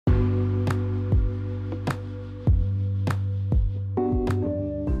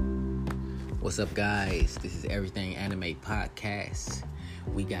What's up, guys? This is Everything Anime Podcast.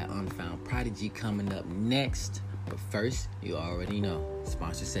 We got Unfound Prodigy coming up next. But first, you already know,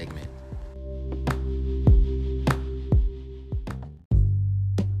 sponsor segment.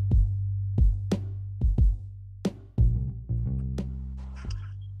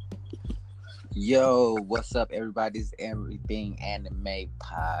 Yo, what's up, everybody? This is Everything Anime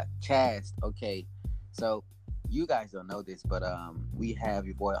Podcast. Okay, so you guys don't know this, but we have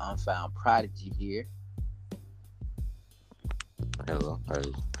your boy Unfound Prodigy here. Hello, how's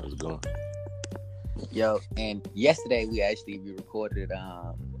it going? Yo, and yesterday we recorded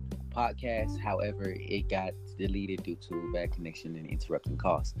a podcast. However, it got deleted due to bad connection and interrupting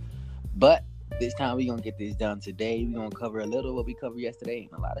calls. But this time we're gonna get this done today. We're gonna cover a little what we covered yesterday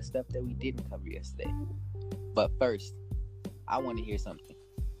and a lot of stuff that we didn't cover yesterday. But first, I want to hear something.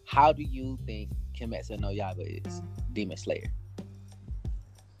 How do you think Kimetsu no Yaiba is, Demon Slayer?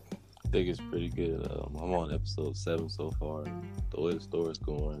 I think it's pretty good. I'm on episode 7 so far. The way the story's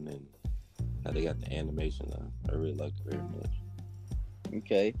going and how they got the animation, I really like it very much.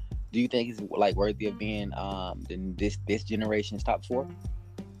 Okay. Do you think it's like worthy of being this generation's top 4?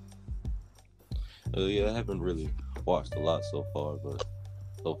 Yeah, I haven't really watched a lot so far, but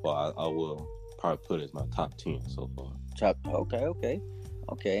so far I will probably put it as my top 10 so far.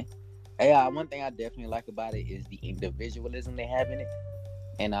 Okay. Hey, one thing I definitely like about it is the individualism they have in it.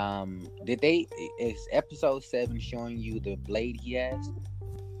 And is episode 7 showing you the blade he has?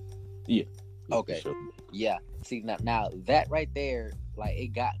 Yeah. Okay. Sure. Yeah. See, now that right there, like,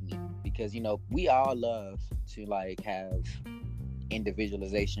 it got me because, you know, we all love to like have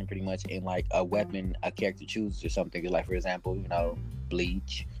individualization pretty much in like a weapon a character chooses or something. Like, for example, you know,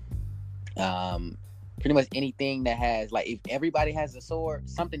 Bleach. Pretty much anything that has, like, if everybody has a sword,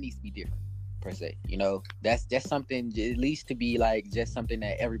 something needs to be different per se. You know, that's just something at least to be like just something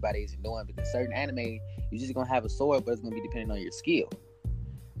that everybody isn't doing. Because certain anime, you're just gonna have a sword, but it's gonna be depending on your skill.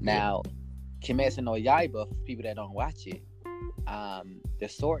 Now, Kimetsu no Yaiba, for people that don't watch it, the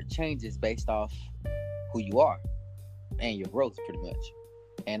sword changes based off who you are and your growth, pretty much.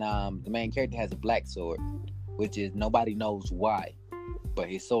 And the main character has a black sword, which is nobody knows why, but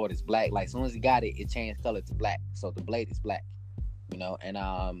his sword is black. Like, as soon as he got it, it changed color to black, so the blade is black. You know, and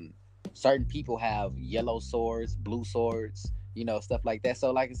certain people have yellow swords, blue swords, you know, stuff like that.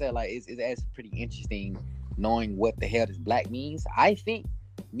 So, like I said, like it's pretty interesting knowing what the hell this black means. I think,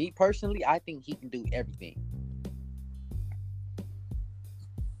 me personally, I think he can do everything.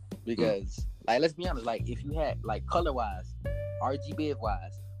 Because, like, let's be honest, like, if you had, like, color-wise,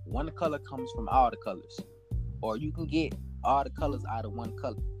 RGB-wise, one color comes from all the colors. Or you can get all the colors out of one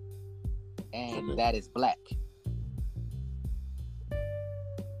color. And that is black.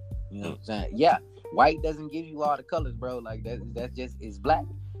 You know what I'm saying? Yeah. White doesn't give you all the colors, bro. Like, that's just, it's black.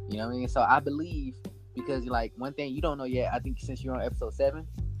 You know what I mean? So, I believe, because, like, one thing you don't know yet, I think since you're on episode 7,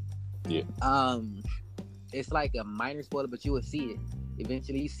 it's like a minor spoiler, but you will see it.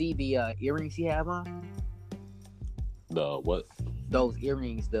 Eventually, you see the earrings he have on. The what? Those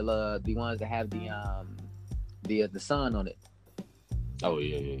earrings, the ones that have the sun on it. Oh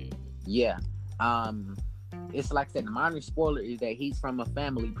yeah. Yeah. It's like I said, the minor spoiler is that he's from a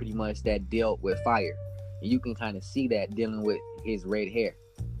family pretty much that dealt with fire. And you can kind of see that dealing with his red hair.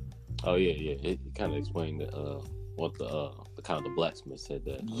 Oh yeah. It kind of explained what the kind of the blacksmith said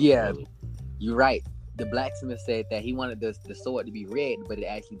that. Yeah, you're right. The blacksmith said that he wanted the sword to be red, but it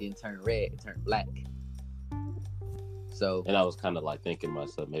actually didn't turn red; it turned black. So, and I was kind of like thinking to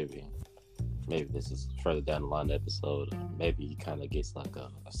myself, maybe this is further down the line of the episode. Maybe he kind of gets like a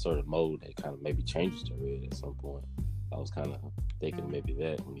sort of mode that kind of maybe changes to red at some point. I was kind of thinking maybe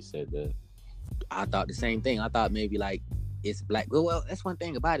that when he said that. I thought the same thing. I thought maybe like it's black. Well, that's one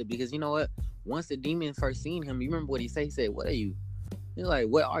thing about it, because you know what? Once the demon first seen him, you remember what he said? He said, "What are you?" He's like,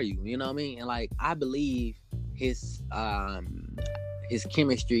 "What are you?" You know what I mean? And like, I believe his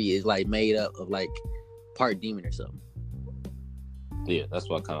chemistry is like made up of like part demon or something. Yeah, that's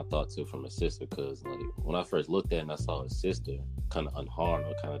what I kind of thought too from his sister, because like when I first looked at it and I saw his sister kind of unharmed, I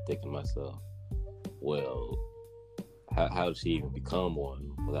was kind of thinking to myself, well, how did she even become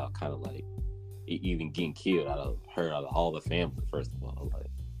one without kind of like even getting killed out of all the family, first of all?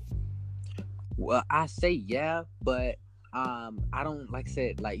 Like, well, I say yeah, but I don't, like I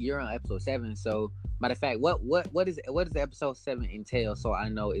said, like, you're on episode 7, so matter of fact, what does episode 7 entail, so I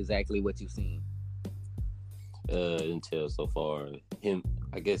know exactly what you've seen? Until so far, him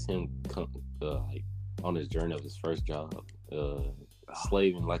like on his journey of his first job,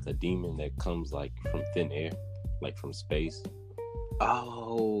 slaving like a demon that comes like from thin air, like from space.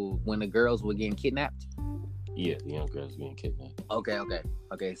 Oh, when the girls were getting kidnapped? Yeah, the young girl's being kidnapped.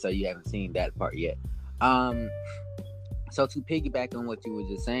 Okay. So you haven't seen that part yet. So to piggyback on what you were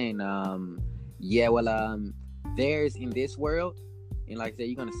just saying, there's in this world, and like I said,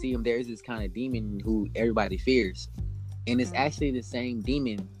 you're gonna see him. There's this kind of demon who everybody fears, and it's actually the same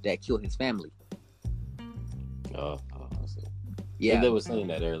demon that killed his family. I see. Yeah, And they were saying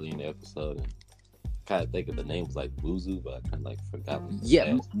that early in the episode. And kind of think of the name was like Wuzu, but I kind of like forgot.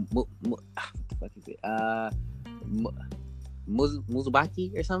 What the fuck is it?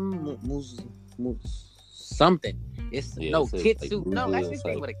 Muzubaki or something? Something. It's Kitsu. Like No, that's Wuzu, his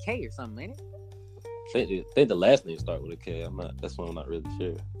name with a K or something, ain't it? I think the last name start with a K. That's why I'm not really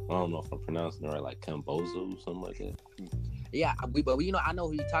sure. I don't know if I'm pronouncing it right, like Kambozu, something like that. Yeah, I know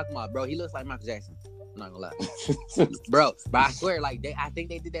who you're talking about, bro. He looks like Michael Jackson. I'm not gonna lie, bro. But I swear, like I think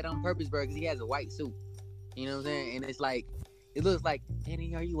they did that on purpose, bro, because he has a white suit. You know what I'm saying? And it's like, it looks like,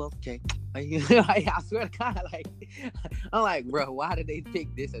 Danny, are you okay? I swear to God, like, I'm like, bro, why did they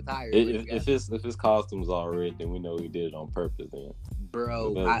pick this attire? If his costume's all red, then we know he did it on purpose. Then,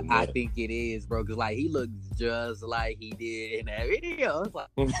 bro, I think it is, bro, because like he looks just like he did in that video. It's like,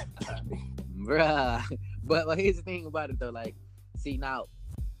 bruh. But here's the thing about it though, like, see now,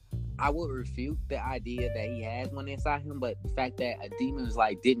 I would refute the idea that he has one inside him, but the fact that a demon's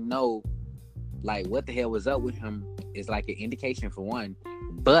like didn't know like what the hell was up with him is like an indication for one.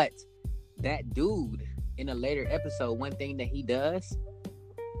 But that dude in a later episode, one thing that he does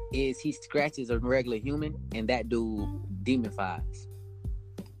is he scratches a regular human and that dude demonifies.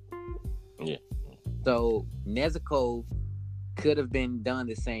 Yeah. So Nezuko could have been done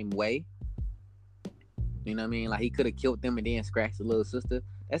the same way. You know what I mean? Like he could have killed them and then scratched the little sister.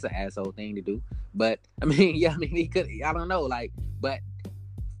 That's an asshole thing to do. But I mean, he could. I don't know. Like, but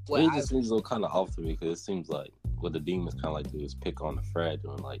it just seems a little kind of off to me because it seems like what the demons kind of like to do is pick on the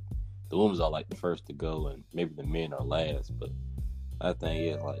fragile, and like the women's are like the first to go, and maybe the men are last. But I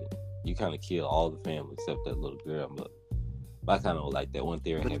think like you kind of kill all the family except that little girl. But I kind of like that one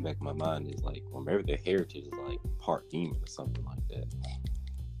theory I had back in my mind is like, well, maybe their heritage is like part demon or something like that.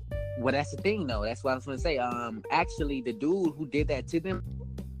 Well, that's the thing, though. That's what I was gonna say. Actually, the dude who did that to them,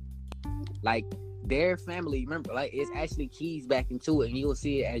 like their family, remember, like it's actually keys back into it, and you'll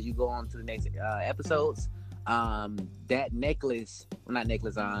see it as you go on to the next episodes. That necklace, well, not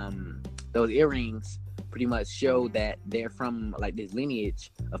necklace, those earrings, pretty much show that they're from like this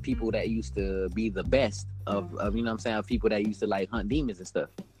lineage of people that used to be the best of you know what I'm saying, of people that used to like hunt demons and stuff.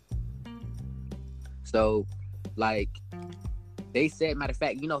 So, like. They said, matter of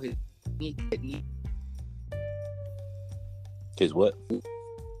fact, you know his what?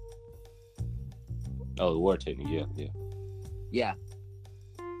 Oh, the war technique, yeah.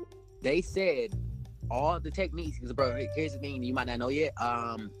 They said all the techniques, because bro, here's the thing you might not know yet.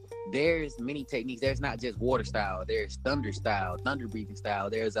 There's many techniques. There's not just water style. There's thunder style, thunder breathing style.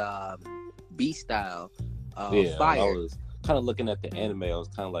 There's beast style, fire. I was kind of looking at the anime. I was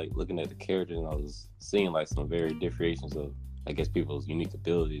kind of like looking at the characters, and I was seeing like some very differentiations of, I guess, people's unique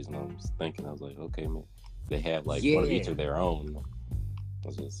abilities, and I was like, okay, man, they have like one of each of their own.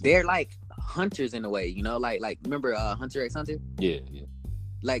 They're like hunters in a way, you know, like remember Hunter x Hunter? Yeah.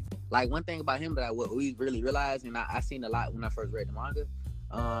 Like one thing about him that we really realized, and I seen a lot when I first read the manga.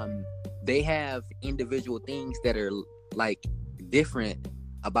 They have individual things that are like different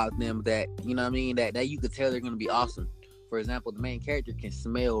about them that, you know what I mean, that you could tell they're gonna be awesome. For example, the main character can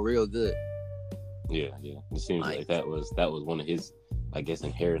smell real good. Yeah. It seems like that was one of his, I guess,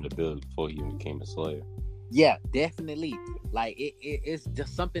 inherent abilities before he even became a Slayer. Yeah, definitely. Like it's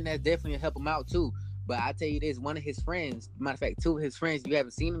just something that definitely help him out too. But I tell you this, one of his friends, matter of fact, two of his friends, you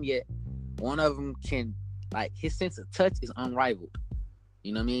haven't seen them yet. One of them can, like, his sense of touch is unrivaled.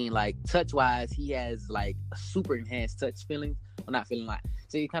 You know what I mean? Like touch wise, he has like a super enhanced touch feeling. I'm not feeling like,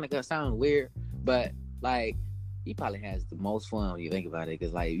 so it kind of gonna sound weird, but like. He probably has the most fun when you think about it,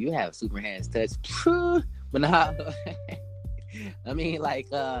 because like you have super enhanced touch, but nah. I mean, like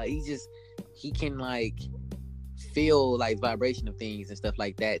he can like feel like vibration of things and stuff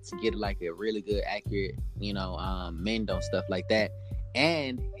like that to get like a really good, accurate, you know, mend on stuff like that.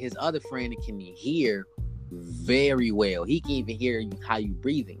 And his other friend can hear very well. He can even hear how you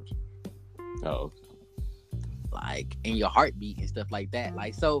breathing. Oh. Like in your heartbeat and stuff like that.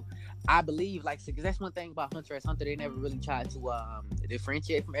 Like so. I believe, like, because that's one thing about Hunter x Hunter, they never really tried to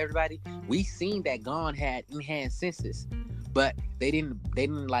differentiate from everybody. We seen that Gon had enhanced senses, but they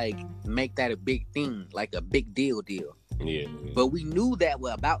didn't like make that a big thing, like a big deal. Yeah. But we knew that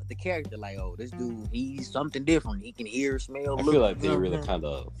about the character, like, oh, this dude, he's something different. He can hear, smell, look. I feel like they really kind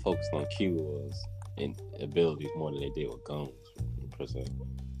of focused on Killua and abilities more than they did with Gon, per se.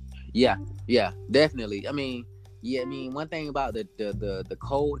 Yeah, yeah, definitely. I mean, yeah, I mean, one thing about the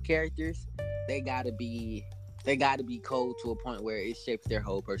cold characters, they gotta be they gotta be cold to a point where it shapes their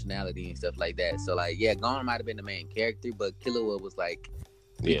whole personality and stuff like that. So like, yeah, Gon might have been the main character, but Killua was like,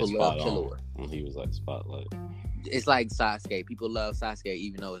 Yeah, people love spot on. Killua. When he was like spotlight. It's like Sasuke. People love Sasuke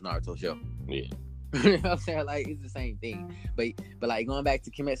even though it's Naruto show. Yeah. You know what I'm saying? Like, it's the same thing. But like, going back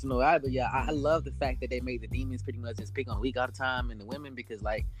to Kimetsu no Yaiba, yeah, I love the fact that they made the demons pretty much just pick on weak all the time and the women, because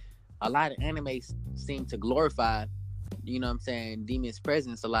like a lot of animes seem to glorify, you know what I'm saying, demons'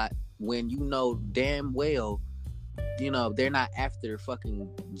 presence a lot, when you know damn well, you know, they're not after fucking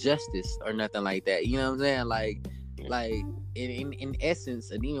justice or nothing like that. You know what I'm saying? Like in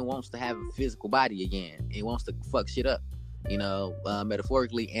essence, a demon wants to have a physical body again. It wants to fuck shit up, you know,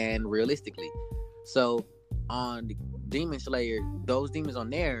 metaphorically and realistically. So on the Demon Slayer, those demons on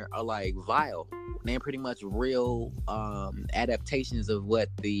there are like vile. They're pretty much real adaptations of what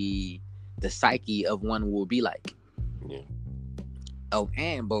the psyche of one will be like. Yeah. Oh,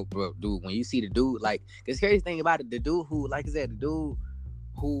 and bro, dude, when you see the dude, like, the crazy thing about it, the dude who, like I said, the dude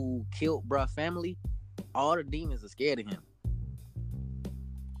who killed bruh family, all the demons are scared of him.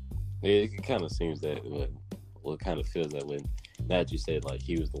 Yeah, it kind of seems that, well, it kind of feels that way. Now that you said, like,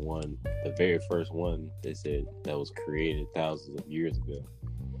 he was the very first one, they said, that was created thousands of years ago.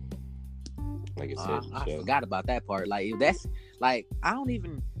 Like I said, I forgot about that part. Like, if that's, like, I don't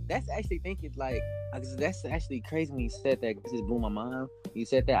even, that's actually thinking, like, that's actually crazy when you said that. This just blew my mind. You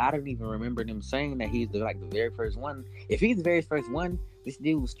said that. I don't even remember them saying that he's the very first one. If he's the very first one, this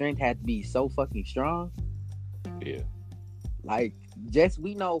dude's strength had to be so fucking strong. Yeah. Like, just,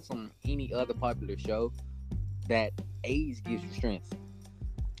 we know from any other popular show that age gives you strength.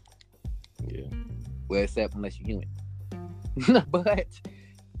 Yeah. Well, except unless you're human. But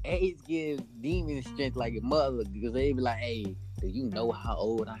age gives demons strength like a mother, because they be like, hey, do you know how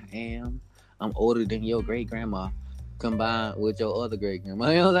old I am? I'm older than your great grandma combined with your other great grandma.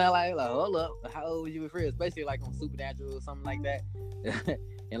 You know what I'm saying? Like, hold up, how old was you with Fred? Especially like on Supernatural or something like that.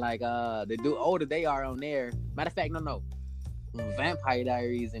 And like the older they are on there. Matter of fact, no. Vampire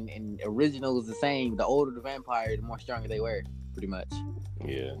Diaries and original is the same. The older the vampire, the more stronger they were, pretty much.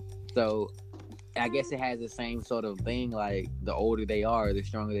 Yeah. So I guess it has the same sort of thing. Like, the older they are, the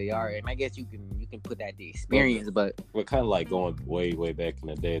stronger they are, and I guess you can put that the experience. But we're kind of like going way back in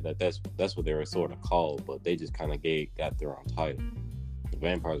the day. That's what they were sort of called, but they just kind of got their own title. The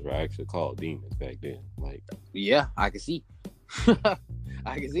vampires were actually called demons back then. Like, yeah, I can see.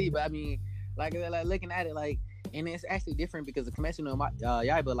 I can see, but I mean, like looking at it, like. And it's actually different because the Kimetsu no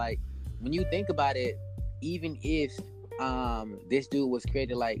Yaiba, like, when you think about it, even if this dude was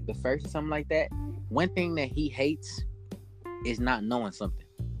created like the first or something like that, one thing that he hates is not knowing something.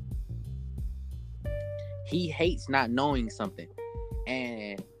 He hates not knowing something.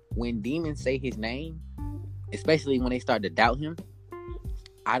 And when demons say his name, especially when they start to doubt him,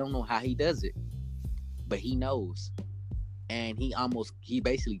 I don't know how he does it, but he knows. And he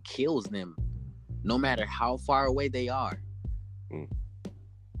basically kills them no matter how far away they are.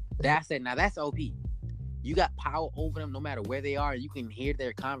 That's it. Now that's OP. You got power over them no matter where they are. You can hear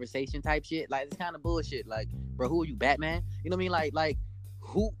their conversation type shit. Like, it's kind of bullshit. Like, bro, who are you, Batman? You know what I mean? Like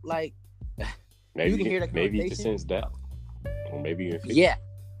who? Like, maybe you can hear the conversation. Maybe he can sense doubt. Or maybe yeah,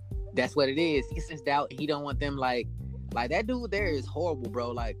 that's what it is. He can sense doubt. He don't want them like that dude there is horrible, bro.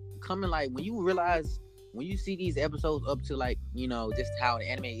 Like, coming, like, when you realize, when you see these episodes up to, like, you know, just how the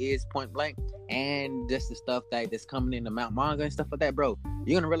anime is point blank, and just the stuff that's coming in the Mount Manga and stuff like that, bro,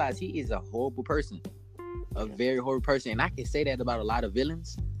 you're gonna realize he is a horrible person, a very horrible person. And I can say that about a lot of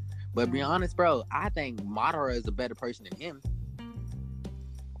villains, but be honest, bro, I think Madara is a better person than him.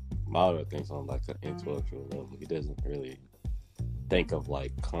 Madara thinks on like an intellectual level. He doesn't really think of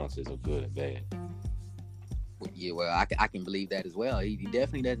like concepts of good and bad. Yeah, well, I can believe that as well. He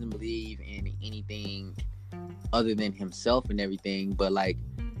definitely doesn't believe in anything other than himself and everything. But, like,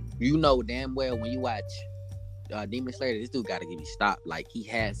 you know damn well when you watch Demon Slayer, this dude got to be stopped. Like, he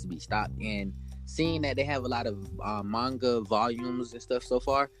has to be stopped. And seeing that they have a lot of manga volumes and stuff so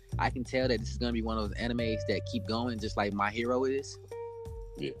far, I can tell that this is going to be one of those animes that keep going, just like My Hero is.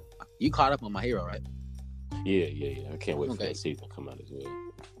 Yeah. You caught up on My Hero, right? Yeah. I can't wait for that season to come out as well.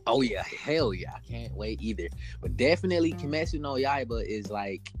 Oh yeah, hell yeah, I can't wait either. But definitely Kimetsu no Yaiba is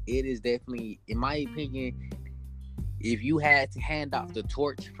like, it is definitely, in my opinion, if you had to hand off the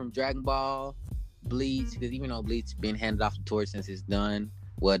torch from Dragon Ball, Bleach, because even though Bleach been handed off the torch since it's done,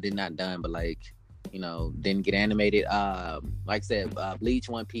 well, they're not done, but like, you know, didn't get animated. Like I said, Bleach,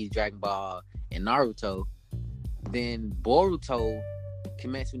 One Piece, Dragon Ball, and Naruto. Then Boruto,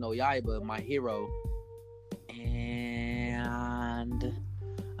 Kimetsu no Yaiba, My Hero, and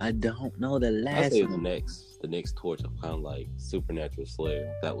I don't know the I last say one. the next torch of kind of like Supernatural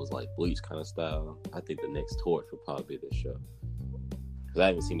Slayer. That was like Bleach kind of style. I think the next torch would probably be this show. Because I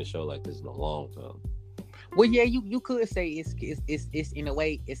haven't seen a show like this in a long time. Well, yeah, you could say it's in a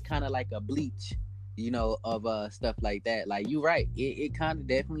way it's kind of like a Bleach, of stuff like that. Like you're right, it kind of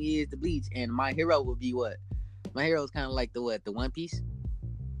definitely is the Bleach. And My Hero would be what? My Hero is kind of like the One Piece.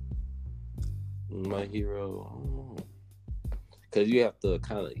 My Hero, because you have to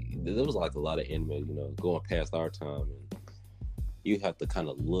kind of, there was like a lot of anime, going past our time, and you have to kind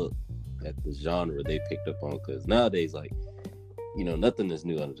of look at the genre they picked up on. Because nowadays, like, nothing is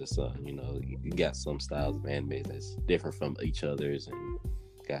new under the sun. You got some styles of anime that's different from each other's, and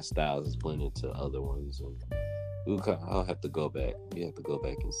got styles that's blended to other ones. And I'll have to go back. You have to go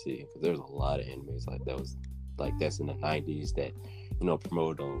back and see, because there's a lot of animes like that was like that's in the 90s that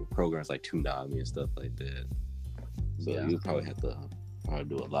promoted on programs like Toonami and stuff like that. So you probably have to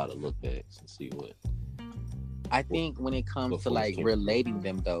do a lot of look backs and see what. I think when it comes to like relating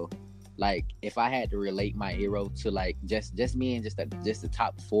them though, like if I had to relate My Hero to like just me and just the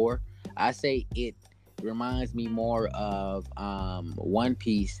top 4, I say it reminds me more of One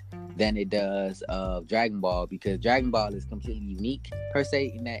Piece than it does of Dragon Ball, because Dragon Ball is completely unique per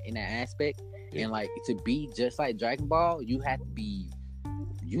se in that aspect. Yeah. And like to be just like Dragon Ball, you got to be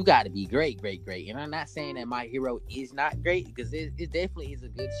great. And I'm not saying that My Hero is not great, because it definitely is a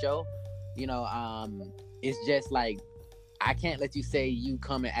good show. It's just like I can't let you say you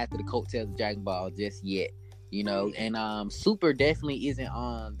coming after the coattails of Dragon Ball just yet. And Super definitely isn't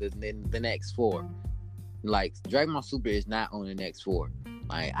on the next 4. Like Dragon Ball Super is not on the next 4.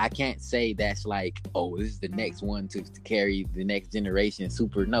 Like I can't say that's like, oh, this is the next one to carry the next generation.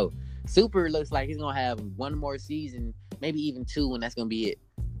 Super, no. Super looks like he's gonna have one more season, maybe even 2, and that's gonna be it.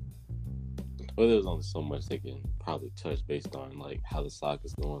 Well, there's only so much they can probably touch based on like how the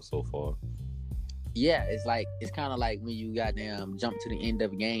saga's going so far. Yeah, it's kind of like when you goddamn jump to the end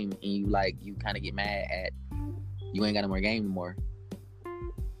of a game and you kind of get mad at you ain't got no more game anymore.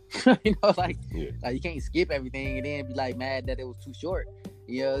 Like you can't skip everything and then be like mad that it was too short.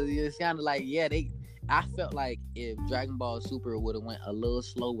 It's kind of like I felt like if Dragon Ball Super would have went a little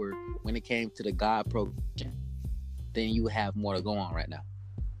slower when it came to the God progression, then you would have more to go on right now.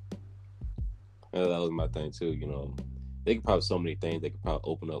 Yeah, that was my thing too. They could probably so many things they could probably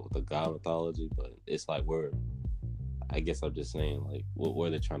open up with the God mythology, but it's like I guess I'm just saying like where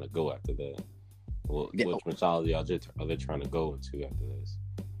they're trying to go after that. Which mythology are they trying to go into after this?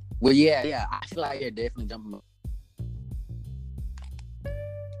 Well, yeah, I feel like they're definitely jumping up.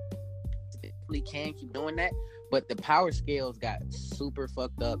 Definitely can keep doing that, but the power scales got super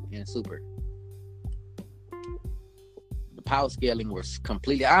fucked up in Super. The power scaling was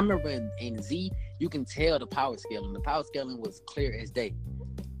completely. I remember in Z, you can tell the power scaling. The power scaling was clear as day,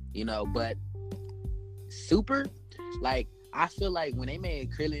 But Super, like I feel like when they made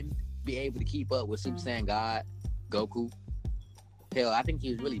Krillin be able to keep up with Super Saiyan God, Goku. Hell, I think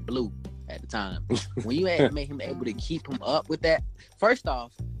he was really blue at the time. When you had to make him able to keep him up with that, first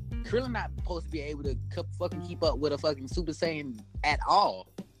off, Krillin not supposed to be able to fucking keep up with a fucking Super Saiyan at all.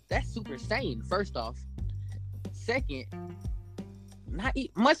 That's Super Saiyan, first off. Second, not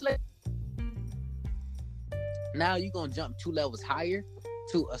much less. Now you gonna jump 2 levels higher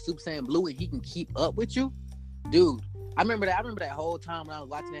to a Super Saiyan Blue and he can keep up with you? Dude, I remember that whole time when I was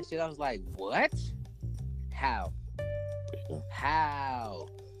watching that shit, I was like, what? How?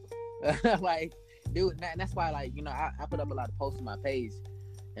 Like, dude, and that's why, like, I put up a lot of posts on my page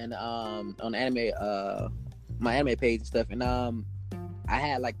and on anime, my anime page and stuff, and I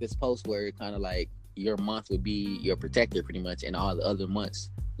had like this post where it kind of like your month would be your protector pretty much, and all the other months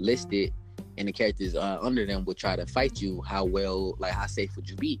listed and the characters under them would try to fight you. How safe would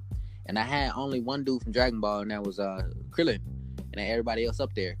you be? And I had only one dude from Dragon Ball, and that was Krillin, and everybody else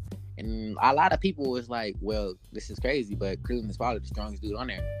up there. And a lot of people was like, well, this is crazy, but Krillin is probably the strongest dude on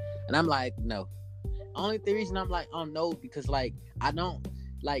there. And I'm like, no. Only the reason I'm like, oh no, because like I don't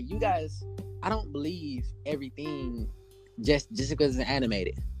like you guys. I don't believe everything just because it's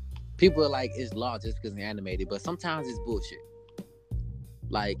animated. People are like, it's law just because it's animated, but sometimes it's bullshit.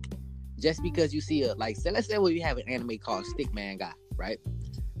 Like just because you see let's say we have an anime called Stickman Guy, right?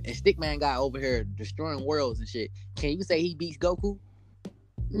 And Stickman Guy over here destroying worlds and shit. Can you say he beats Goku?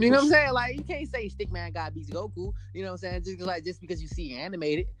 You know what I'm saying? Like, you can't say Stickman Guy beats Goku. You know what I'm saying? Just because you see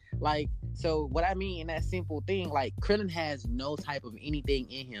animated. Like, so what I mean in that simple thing, like, Krillin has no type of anything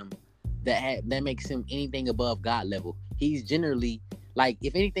in him that makes him anything above God level. He's generally, like,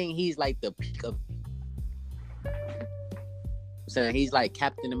 if anything, he's like the peak of. So he's like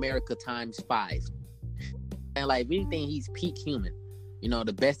Captain America times 5. And like, if anything, he's peak human.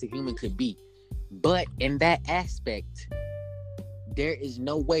 the best a human could be. But in that aspect, there is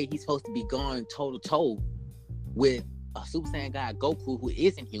no way he's supposed to be going toe to toe with a Super Saiyan God Goku who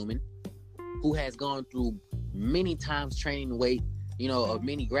isn't human, who has gone through many times training weight, of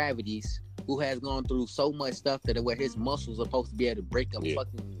many gravities, who has gone through so much stuff that where his muscles are supposed to be able to break up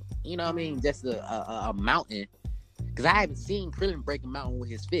fucking, just a mountain. Because I haven't seen Krillin break a mountain with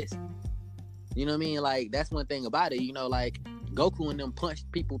his fist. You know what I mean? Like, that's one thing about it. Like, Goku and them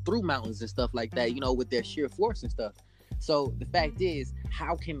punched people through mountains and stuff like that, with their sheer force and stuff. So the fact is,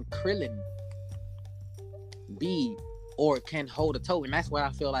 how can Krillin be or can hold a toe? And that's why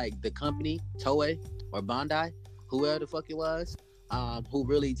I feel like the company, Toei or Bandai, whoever the fuck it was, who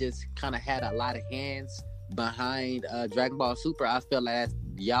really just kind of had a lot of hands behind Dragon Ball Super, I feel like that's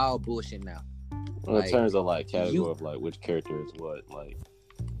y'all bullshit now. Well, in terms of like category of like which character is what, like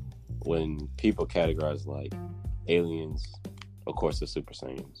when people categorize like aliens, of course they're Super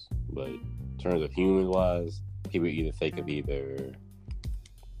Saiyans, but in terms of human wise, people either think of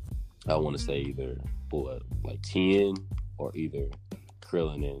I want to say either like Tien or either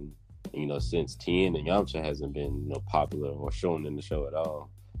Krillin, and since Tien and Yamcha hasn't been popular or shown in the show at all,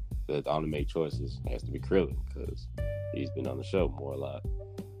 the automatic choices has to be Krillin because he's been on the show more a lot.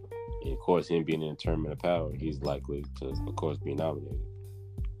 And of course, him being in the tournament of power, he's likely to, of course, be nominated.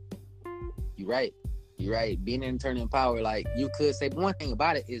 You're right. Being in the tournament of power, like you could say, but one thing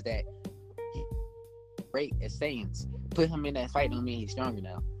about it is that he's great as Saiyans. Put him in that fight don't mean he's stronger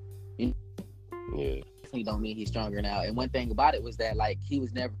now. Yeah. Definitely don't mean he's stronger now. And one thing about it was that like he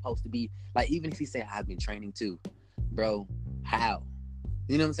was never supposed to be like, even if he said I've been training too, bro, how?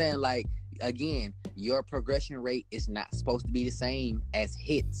 You know what I'm saying? Like, again, your progression rate is not supposed to be the same as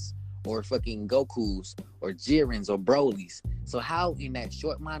Hits or fucking Goku's or Jiren's or Broly's. So how in that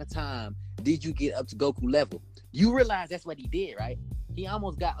short amount of time did you get up to Goku level? You realize that's what he did, right? He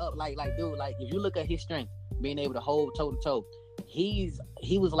almost got up like dude, like if you look at his strength, being able to hold toe to toe, he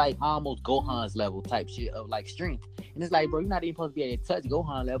was like almost Gohan's level type shit of like strength. And it's like, bro, you're not even supposed to be able to touch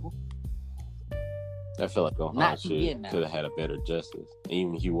Gohan level. I feel like Gohan could have had a better justice.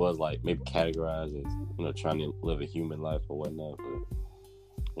 Even he was like maybe categorized as trying to live a human life or whatnot, but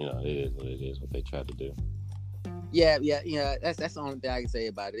it is what it is, what they tried to do. Yeah. That's the only thing I can say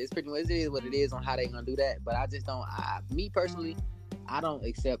about it. It's pretty much, it is what it is on how they gonna do that. But I just don't. Me personally, I don't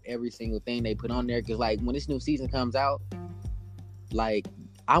accept every single thing they put on there because like when this new season comes out, like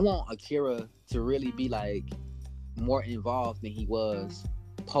I want Akira to really be like more involved than he was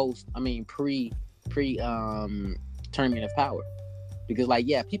pre Tournament of Power, because like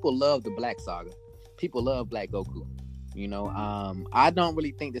people love the Black Saga, people love Black Goku. I don't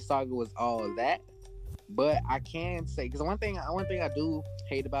really think the saga was all of that, but I can say because one thing I do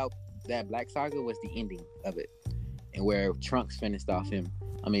hate about that Black Saga was the ending of it, and where Trunks finished off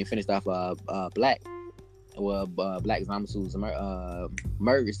Black. Well, Black Zamasu's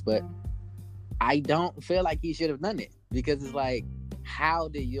merged, but I don't feel like he should have done it because it's like, how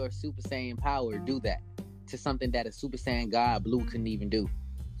did your Super Saiyan power do that to something that a Super Saiyan God Blue couldn't even do?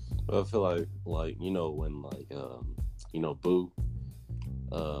 Well, I feel like when Boo,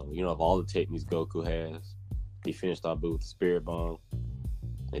 of all the techniques Goku has, he finished off Boo with the Spirit Bomb,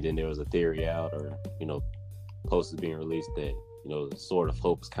 and then there was a theory out, or posters being released that the Sword of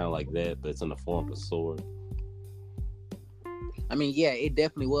Hope is kind of like that, but it's in the form of a sword. I mean, yeah, it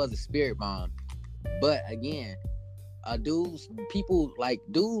definitely was a Spirit Bomb, but again, dudes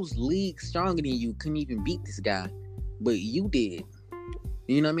league stronger than you couldn't even beat this guy, but you did.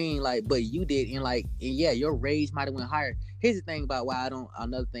 You know what I mean? Like, but you did, and your rage might have went higher. Here's the thing about why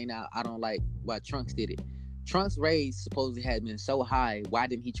another thing now I don't like why Trunks did it. Trunks' rage supposedly had been so high. Why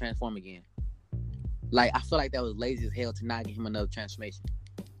didn't he transform again? Like, I feel like that was lazy as hell to not give him another transformation.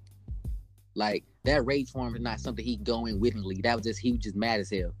 Like, that rage form is not something he go in wittingly. That was he was just mad as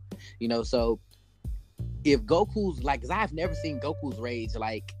hell. So if Goku's like, because I've never seen Goku's rage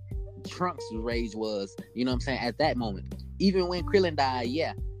like Trunks' rage was, at that moment. Even when Krillin died,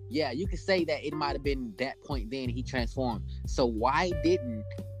 yeah, you could say that it might have been that point then he transformed. So why didn't,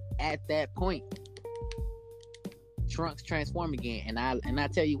 at that point, Trunks transform again? And I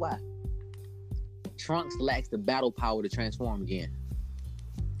tell you why. Trunks lacks the battle power to transform again.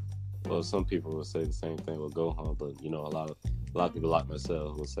 Well, some people will say the same thing with Gohan, but a lot of people like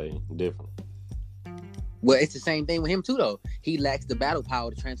myself will say different. Well, it's the same thing with him too, though. He lacks the battle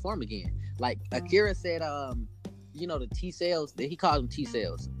power to transform again. Like Akira said, the T cells, he calls them T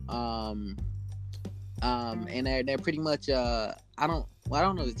cells. And they're pretty much I don't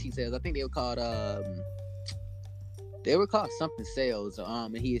know the T cells. I think they were called something cells.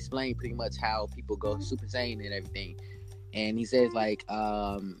 And he explained pretty much how people go Super Saiyan and everything. And he says like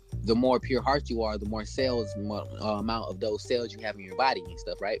the more pure heart you are, the more cells, amount of those cells you have in your body and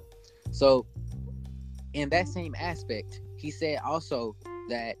stuff, right? So in that same aspect, he said also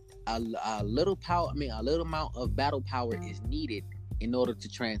that a little amount of battle power is needed in order to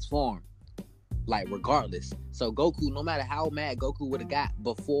transform, like regardless. So Goku, no matter how mad Goku would have got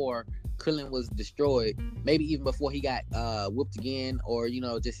before Krillin was destroyed, maybe even before he got whooped again, or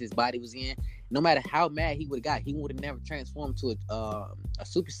just his body was in, no matter how mad he would have got, he would have never transformed to a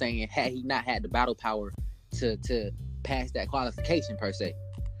Super Saiyan had he not had the battle power to pass that qualification per se.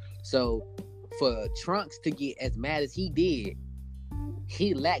 So for Trunks to get as mad as he did,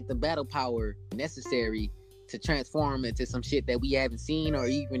 he lacked the battle power necessary to transform into some shit that we haven't seen, or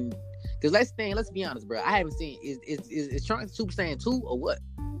even because let's be honest, bro. I haven't seen is Trunks Super Saiyan 2 or what?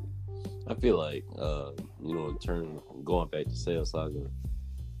 I feel like in turn going back to Cell Saga,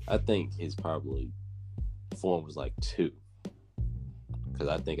 I think his probably form was like 2, because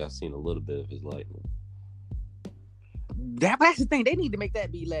I think I've seen a little bit of his lightning. That's the thing. They need to make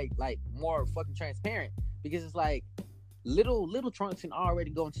that be like more fucking transparent, because it's like little Trunks can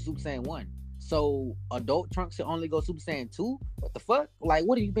already go into Super Saiyan 1. So adult Trunks can only go Super Saiyan 2? What the fuck? Like,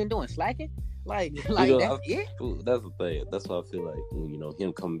 what have you been doing? Slacking? Like that's it? That's the thing. That's why I feel like when,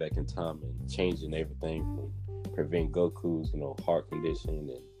 him coming back in time and changing everything from prevent Goku's, heart condition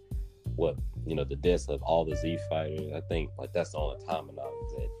and what, the deaths of all the Z fighters. I think like that's the only time and all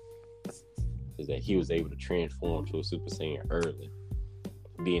is that he was able to transform to a Super Saiyan early,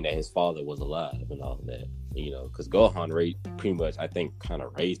 being that his father was alive and all of that. Because Gohan pretty much, I think, kind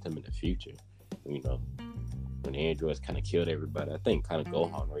of raised him in the future. When the androids kind of killed everybody, I think kind of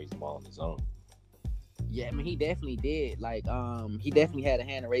Gohan raised him all on his own. Yeah, I mean, he definitely did. Like, he definitely had a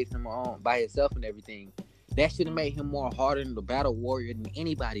hand to raise him on by himself and everything. That should have made him more hardened, the battle warrior than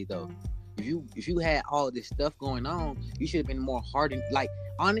anybody, though. If you had all this stuff going on, you should have been more hardened. Like,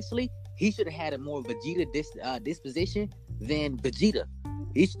 honestly, he should have had a more Vegeta disposition than Vegeta.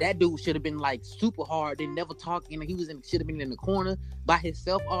 That dude should have been like super hard, didn't never talk. He should have been in the corner by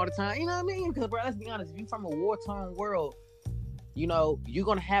himself all the time. You know what I mean? Because, bro, let's be honest. If you're from a war-torn world, you're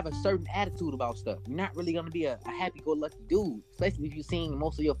gonna have a certain attitude about stuff. You're not really gonna be a happy-go-lucky dude, especially if you've seen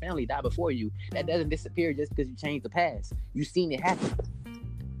most of your family die before you. That doesn't disappear just because you changed the past. You've seen it happen.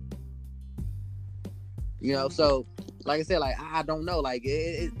 So like I said, like I don't know, like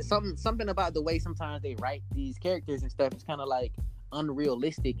it's something about the way sometimes they write these characters and stuff. It's kind of like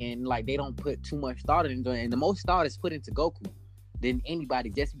unrealistic, and like they don't put too much thought into it. And the most thought is put into Goku than anybody,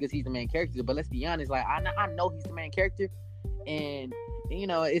 just because he's the main character. But let's be honest, like I know he's the main character, and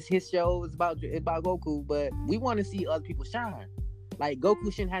it's his show. It's about Goku, but we want to see other people shine. Like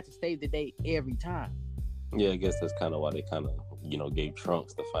Goku shouldn't have to save the day every time. Yeah, I guess that's kind of why they kind of gave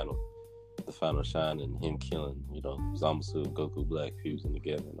Trunks the final shine, and him killing Zamasu and Goku Black fusing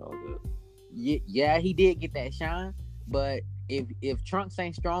together and all that. Yeah, he did get that shine, but if Trunks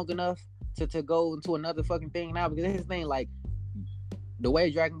ain't strong enough to go into another fucking thing now, because his thing, like the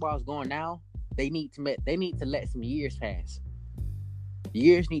way Dragon Ball is going now, they need to let some years pass.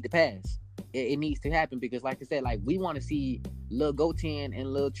 Years need to pass. It needs to happen, because like I said, like we want to see Lil Goten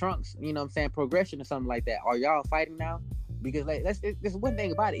and Lil Trunks, progression or something like that. Are y'all fighting now? Because like that's one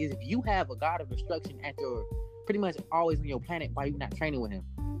thing about it, is if you have a god of destruction at your pretty much always on your planet, why you not training with him?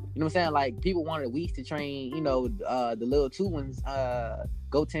 You know what I'm saying? Like people wanted Whis to train, the little two ones,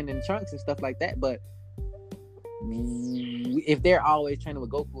 Goten and Trunks and stuff like that. But if they're always training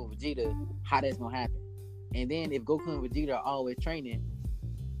with Goku and Vegeta, how that's gonna happen? And then if Goku and Vegeta are always training,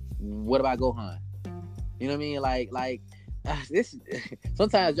 what about Gohan? You know what I mean? Like this.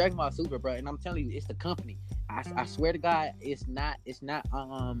 Sometimes Dragon Ball Super, bro, and I'm telling you, it's the company. I swear to God, it's not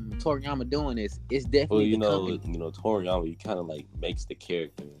Toriyama doing this. It's definitely the company. Toriyama, he kind of like makes the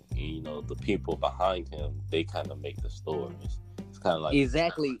character, and the people behind him, they kind of make the story. It's kind of like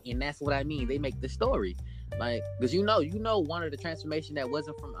exactly, and that's what I mean. They make the story, like because one of the transformation that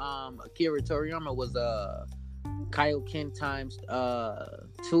wasn't from Akira Toriyama was Kaioken times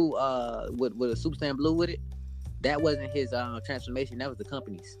 2 with a Super Saiyan Blue with it. That wasn't his transformation. That was the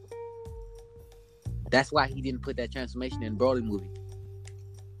company's. That's why he didn't put that transformation in Broly movie.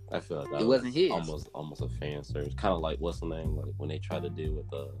 I feel like that it wasn't his. Almost a fan service. Kind of like what's the name? Like when they try to deal with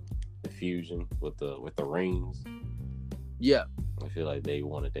the fusion with the rings. Yeah. I feel like they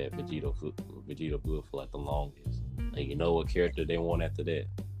wanted that Vegeta Blue for like the longest. And what character they want after that?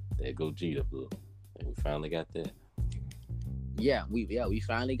 They go Vegeta Blue, and we finally got that. Yeah, we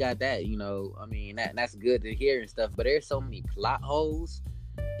finally got that. I mean that's good to hear and stuff. But there's so many plot holes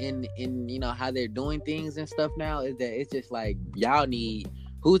in how they're doing things and stuff now, is that it's just like y'all need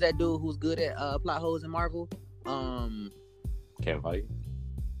who's that dude who's good at plot holes in Marvel? Can't fight.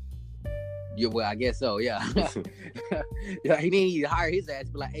 Yeah, well, I guess so. Yeah, yeah. He didn't hire his ass.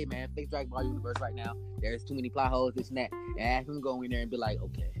 Be like, hey man, fix Dragon Ball Universe right now. There's too many plot holes, this and that. And ask him to go in there and be like,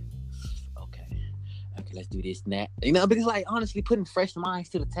 okay, let's do this and that. You know, because like honestly, putting fresh minds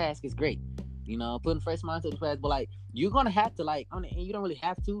to the task is great. You know, putting fresh minds to the task, but like you're gonna have to like, and you don't really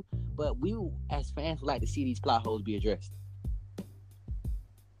have to, but we as fans would like to see these plot holes be addressed.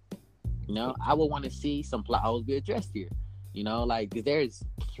 You know, I would want to see some plot holes be addressed here. You know, like there's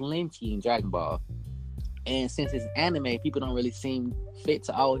plenty in Dragon Ball, and since it's anime, people don't really seem fit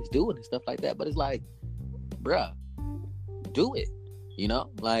to always do it and stuff like that. But it's like, bruh, do it. You know,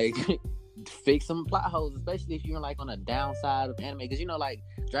 like fix some plot holes, especially if you're like on a downside of anime, because you know, like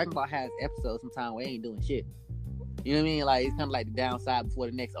Dragon Ball has episodes sometimes where it ain't doing shit. You know what I mean? Like it's kind of like the downside before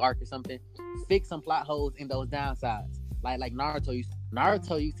the next arc or something. Fix some plot holes in those downsides. Like Naruto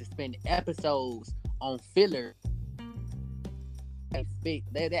used to spend episodes on filler. They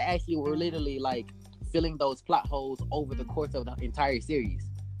actually were literally like filling those plot holes over the course of the entire series.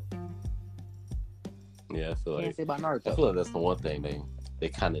 Yeah, I feel like say about Naruto. I feel like that's the one thing they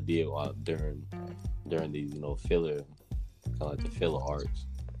kind of did during these filler, kind of like the filler arcs.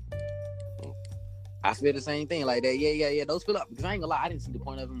 I feel the same thing like that. Yeah. Those fill up, because I ain't gonna lie, I didn't see the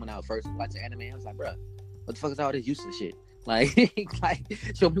point of them when I was first watching anime. I was like, bro, what the fuck is all this useless shit? Like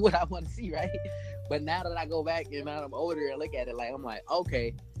show me what I want to see, right? But now that I go back and now I'm older and look at it, like I'm like,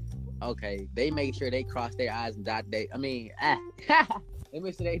 okay, they make sure they cross their I's and dot they. I mean, they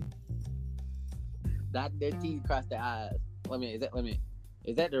make sure they dot their T's, cross their I's.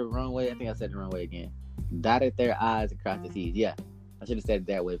 Is that the wrong way? I think I said it the wrong way again. Dotted their I's and crossed their T's. Yeah, I should have said it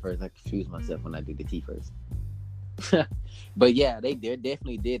that way first. I confused myself when I did the T first. But yeah, they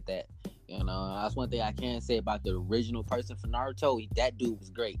definitely did that. You know, that's one thing I can say about the original person for Naruto. That dude was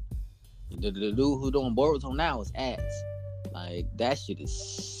great. The dude who doing Boruto now is ass. Like, that shit is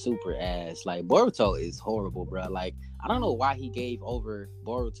super ass. Like, Boruto is horrible, bro. Like, I don't know why he gave over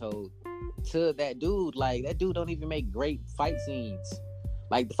Boruto to that dude. Like, that dude don't even make great fight scenes.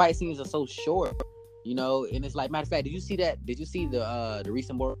 Like, the fight scenes are so short, you know. And it's like, matter of fact, did you see that? Did you see the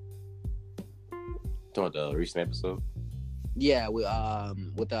recent Boruto? Talking about the recent episode? Yeah, with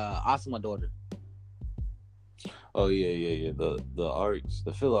Asuma daughter. Oh yeah. The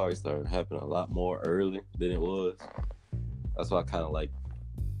filler arcs started happening a lot more early than it was. That's why I kind of was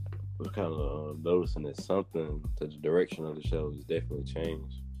kind of noticing that something to the direction of the show has definitely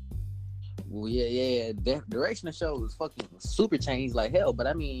changed. Well, yeah. The direction of the show is fucking super changed like hell. But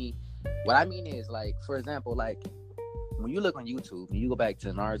I mean, what I mean is, like, for example, like when you look on YouTube and you go back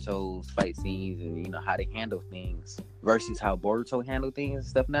to Naruto's fight scenes and you know how they handle things versus how Boruto handle things and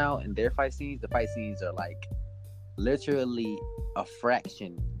stuff now, and their fight scenes, the fight scenes are like literally a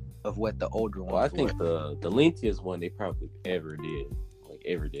fraction of what the older ones. Well, I think the lengthiest one they probably ever did,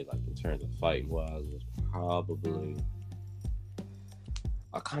 like in terms of fighting wise, was probably,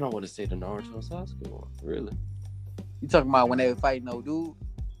 I kind of want to say the Naruto and Sasuke one. Really? You talking about when they were fighting no dude?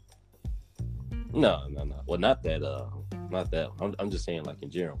 No. Well, not that. I'm just saying, like,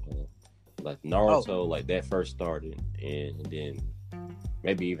 in general, like Naruto, like that first started, and then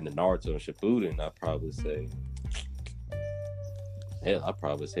maybe even the Naruto and Shippuden. I'd probably say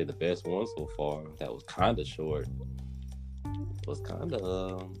the best one so far. That was kind of short. Was kind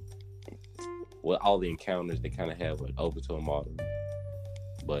of with all the encounters they kind of had with Obito and Madara.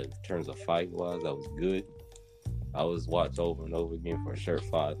 But in terms of fight wise, that was good. I was watched over and over again for a short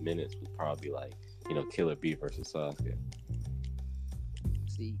 5 minutes. Was probably like, Killer Bee versus Sasuke.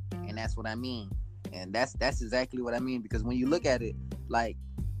 See, and that's what I mean, and that's exactly what I mean, because when you look at it, like,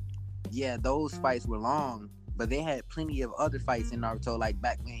 yeah, those fights were long, but they had plenty of other fights in Naruto, like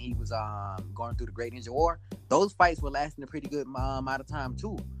back when he was going through the Great Ninja War. Those fights were lasting a pretty good amount of time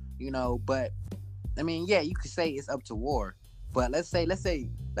too, But I mean, yeah, you could say it's up to war, but let's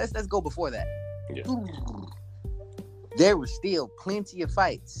go before that. Yeah. There were still plenty of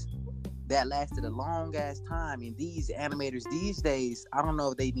fights that lasted a long ass time, and these animators these days, I don't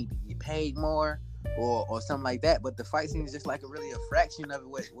know if they need to get paid more or something like that, but the fight scene is just like a fraction of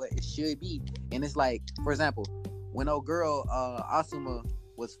what it should be. And it's like, for example, when old girl Asuma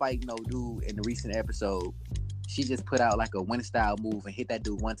was fighting old dude in the recent episode, she just put out like a wind style move and hit that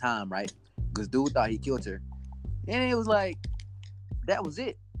dude one time, right? Because dude thought he killed her, and it was like, that was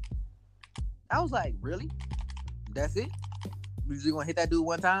it. I was like, really? That's it? You just gonna hit that dude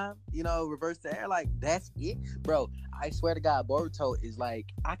one time, reverse the air, like that's it, bro? I swear to God, Boruto is like,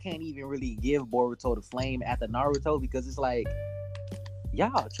 I can't even really give Boruto the flame after Naruto, because it's like,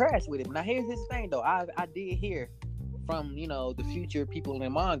 y'all trash with it. Now here's his thing though. I did hear from the future people in the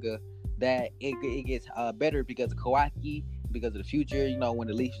manga that it gets better because of Kawaki because of the future. You know, when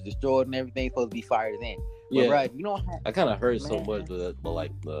the leaf is destroyed and everything, it's supposed to be fired then. But Yeah, bro, you don't have, I kind of heard so man. much, but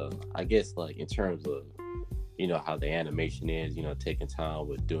like I guess like in terms of how the animation is, taking time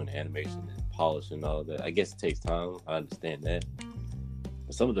with doing the animation and polish and all that. I guess it takes time. I understand that.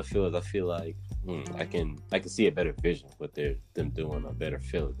 But some of the fillers, I feel like I can see a better vision with them doing a better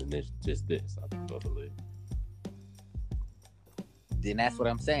filler than just this. I believe. Then that's what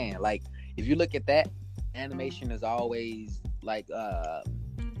I'm saying. Like, if you look at that, animation is always like I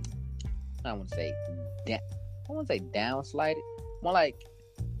want to say downslided. More like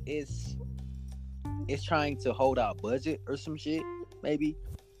it's trying to hold our budget or some shit, maybe.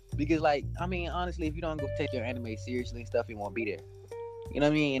 Because like, I mean, honestly, if you don't go take your anime seriously and stuff, it won't be there. You know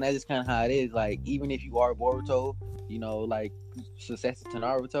what I mean? And that's just kind of how it is. Like, even if you are Boruto, like successor to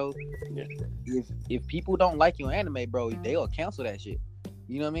Naruto, Yeah. if people don't like your anime, bro, they'll cancel that shit.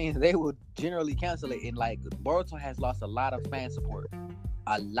 You know what I mean? They will generally cancel it. And like, Boruto has lost a lot of fan support,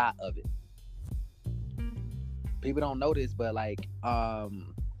 a lot of it. People don't know this, but like,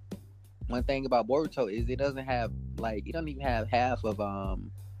 one thing about Boruto is it doesn't even have half of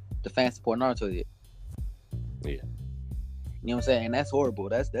the fan support Naruto yet. Yeah. You know what I'm saying? And that's horrible.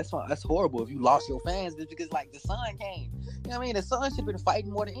 That's horrible if you lost your fans just because like the Sun came. You know what I mean? The Sun should have been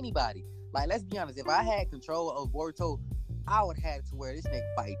fighting more than anybody. Like, let's be honest, if I had control of Boruto, I would have it to where this nigga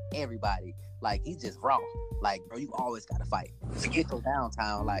fight everybody. Like, he's just raw. Like, bro, you always gotta fight. Forget your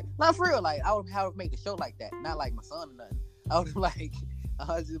downtime. Like, not for real. Like, I would have make the show like that. Not like my son or nothing. I would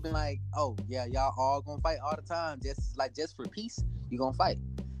have just been like, oh yeah, y'all all gonna fight all the time. Just for peace, you gonna fight.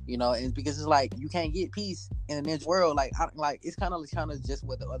 And because it's like you can't get peace in the ninja world. Like, it's kind of just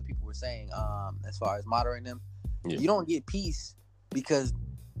what the other people were saying. As far as moderating them, You don't get peace because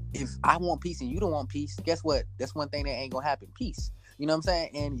if I want peace and you don't want peace, guess what? That's one thing that ain't gonna happen. Peace. You know what I'm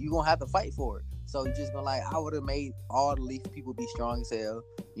saying? And you gonna have to fight for it. So you just gonna I would have made all the Leaf people be strong as hell.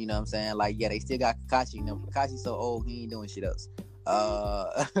 You know what I'm saying? Like, yeah, they still got Kakashi. Kakashi's so old, he ain't doing shit else.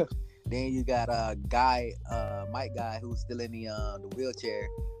 Then you got Mike guy, who's still in the wheelchair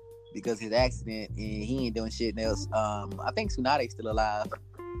because his accident, and he ain't doing shit else. I think Tsunade's still alive.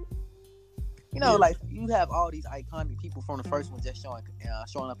 Like, you have all these iconic people from the first one just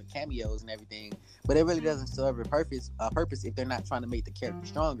showing up in cameos and everything, but it really doesn't serve a purpose if they're not trying to make the character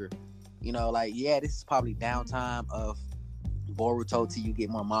stronger. This is probably downtime of Boruto till you get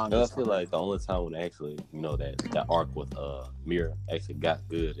more manga. I feel like the only time when actually, that arc with Mira actually got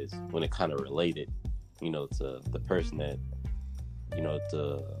good is when it kind of related, to the person that,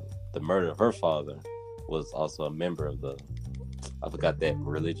 the murder of her father was also a member of I forgot that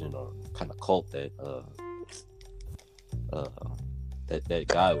religion or kind of cult that that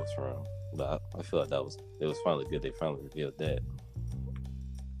guy was from. But I feel like it was finally good. They finally revealed that.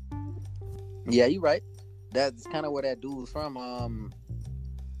 Yeah, you're right. That's kind of where that dude was from.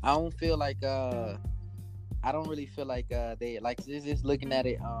 I don't feel like I don't really feel like they like just looking at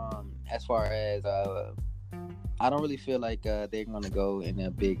it as far as I don't really feel like they're gonna go in a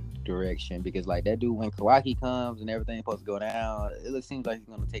big direction because like that dude when Kawaki comes and everything's supposed to go down, it seems like it's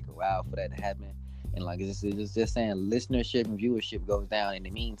gonna take a while for that to happen. And like it's just saying listenership and viewership goes down in the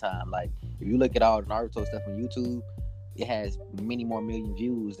meantime. Like if you look at all the Naruto stuff on YouTube, it has many more million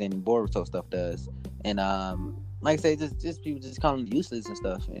views than Boruto stuff does. And like I say, just people just calling it useless and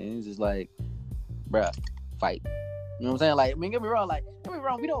stuff. And it's just like, bruh, fight. You know what I'm saying? Like, I mean, get me wrong,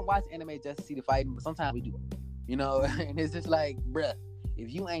 we don't watch anime just to see the fighting, but sometimes we do. And it's just like, bruh,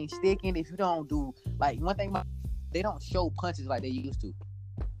 if you ain't sticking, if you don't do, like, one thing they don't show punches like they used to.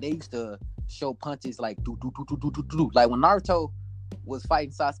 They used to show punches like do. Like when Naruto was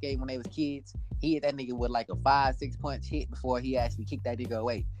fighting Sasuke when they was kids, he hit that nigga with like a 5-6 punch hit before he actually kicked that nigga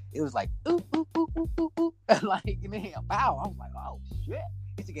away. It was like ooh. Like, man, wow. I was like, oh shit,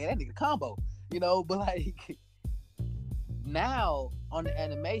 he should get that nigga a combo, but like now on the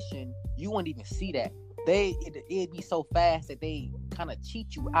animation, you wouldn't even see that. It'd be so fast that they kind of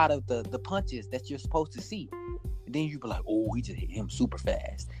cheat you out of the punches that you're supposed to see. And then you'd be like, oh, he just hit him super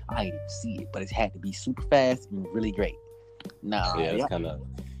fast. I didn't even see it, but it had to be super fast and really great. Nah, yeah, it's kind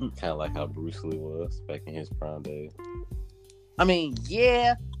of like how Bruce Lee was back in his prime days. I mean,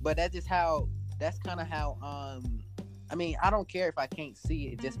 yeah, but that's kind of how I mean, I don't care if I can't see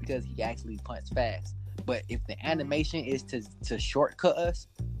it just because he actually punched fast. But if the animation is to shortcut us,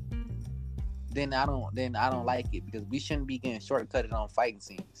 then I don't like it because we shouldn't be getting shortcutted on fighting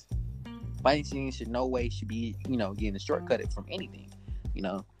scenes. Fighting scenes should be, getting shortcutted from anything.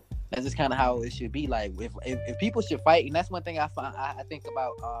 That's just kind of how it should be. Like if people should fight, and that's one thing I think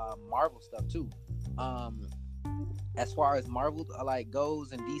about Marvel stuff too. As far as Marvel like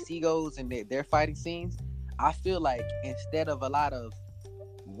goes and DC goes and their fighting scenes, I feel like instead of a lot of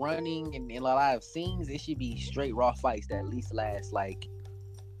running and a lot of scenes, it should be straight raw fights that at least last like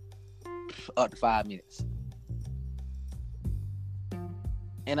up to 5 minutes.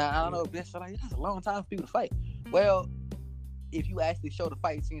 And I don't know if this like that's a long time for people to fight. Well, if you actually show the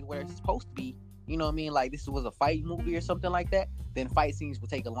fight scenes where it's supposed to be, you know what I mean? Like this was a fight movie or something like that, then fight scenes would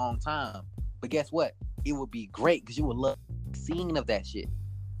take a long time. But guess what? It would be great because you would love the scene of that shit.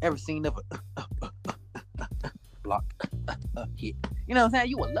 Every scene of a block hit. You know what I'm saying?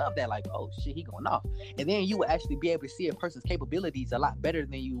 You would love that. Like, oh shit, he going off. And then you would actually be able to see a person's capabilities a lot better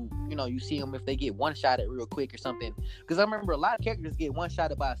than you see them if they get one shot at real quick or something. Because I remember a lot of characters get one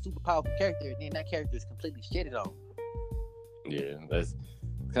shotted by a super powerful character, and then that character is completely shitted on. Yeah, that's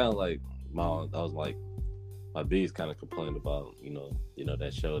kind of like my biggest kind of complaint about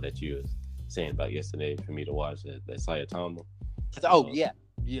that show that you was saying about yesterday for me to watch that Saitama. Oh yeah,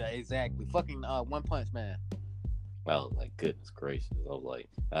 exactly. Fucking One Punch Man. I was like, goodness gracious. I was like,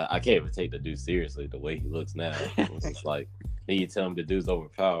 I can't even take the dude seriously the way he looks now. It's just like, then you tell him the dude's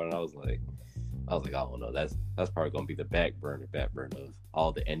overpowered, and I was like, I don't know. That's probably gonna be the back burner of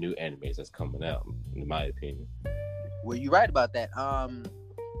all the new animes that's coming out, in my opinion. Well, you're right about that.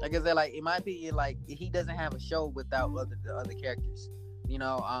 Like I said, like in my opinion, like he doesn't have a show without the other characters.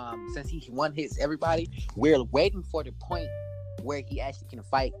 Since he one hits everybody, we're waiting for the point where he actually can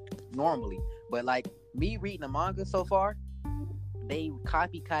fight normally. But like me reading the manga so far, they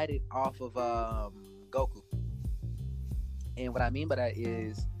copycatted off of Goku. And what I mean by that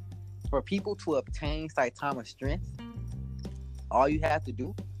is, for people to obtain Saitama's strength, all you have to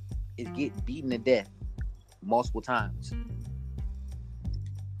do is get beaten to death multiple times.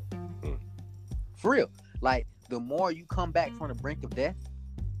 For real. Like, the more you come back from the brink of death,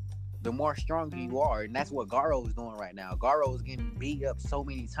 the more stronger you are. And that's what Garo is doing right now. Garo is getting beat up so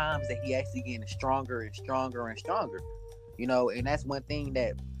many times that he actually getting stronger and stronger and stronger. And that's one thing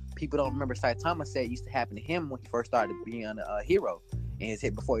that people don't remember Saitama said used to happen to him when he first started being a hero. And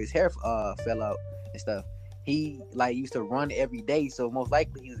before his hair fell out and stuff. He used to run every day, so most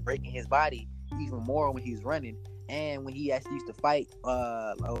likely he was breaking his body even more when he was running. And when he actually used to fight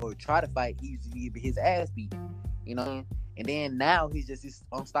or try to fight, he used to get his ass beat. And then now he's just this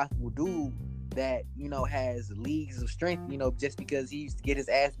unstoppable dude that has leagues of strength. Just because he used to get his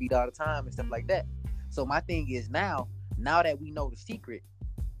ass beat all the time and stuff like that. So my thing is now that we know the secret,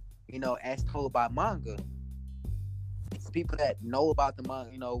 as told by manga, for people that know about the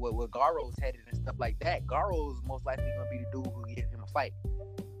manga, where Garo's headed and stuff like that, Garo's most likely gonna be the dude who gives him a fight.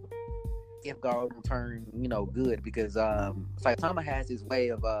 If Garo don't turn, good, because Saitama has his way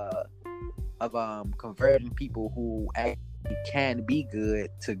of converting people who actually can be good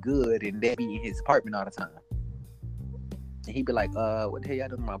to good, and they be in his apartment all the time. And he'd be like, what the hell y'all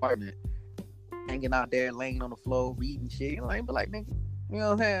doing in my apartment? Hanging out there, laying on the floor, reading shit. He'd be like, nigga, you know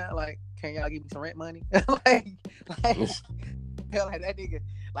what I'm saying? Like, can y'all give me some rent money? like hell, like that nigga.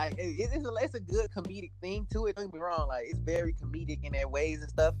 Like, it's a good comedic thing to it. Don't get me wrong. Like, it's very comedic in their ways and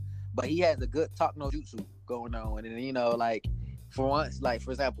stuff. But he has a good talk no jutsu going on. And then, like, for once, like,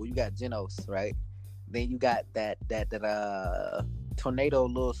 for example, you got Genos, right? Then you got that tornado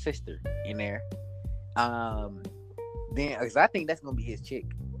little sister in there. Then, because I think that's going to be his chick.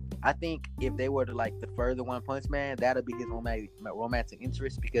 I think if they were to, like, the further One Punch Man, that'll be his romantic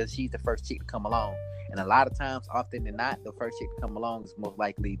interest, because she's the first chick to come along. And a lot of times, often than not, the first chick to come along is most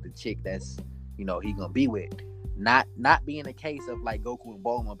likely the chick that's, he going to be with. Not being a case of like Goku and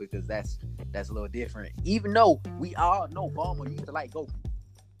Bulma, because that's a little different. Even though we all know Bulma used to like Goku,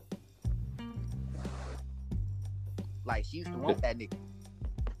 like she used to want that nigga.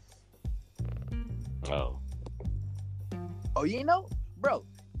 Oh, bro,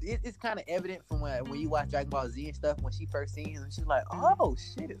 it's kind of evident from when you watch Dragon Ball Z and stuff. When she first seen him, she's like, oh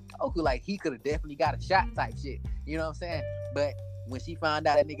shit, it's Goku. Like, he could have definitely got a shot type shit. You know what I'm saying? But when she found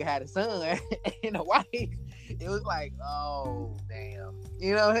out that nigga had a son and a wife, it was like, oh damn,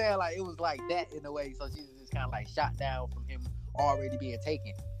 you know what I'm saying? Like, it was like that in a way. So she was just kind of like shot down from him already being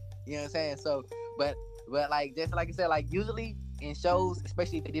taken. You know what I'm saying? So, but like, just like I said, like, usually in shows,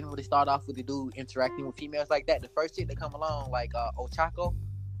 especially if they didn't really start off with the dude interacting with females like that, the first chick that come along, like Uraka,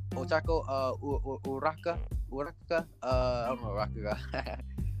 I don't know, Uraka.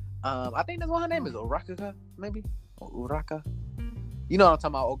 I think that's what her name is, Uraka, maybe, or Uraka. You know what I'm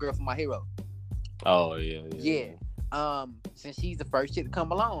talking about? Old girl from My Hero. Oh yeah. Since she's the first chick to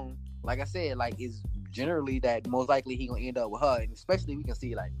come along, like I said, like, it's generally that most likely he gonna end up with her, and especially we can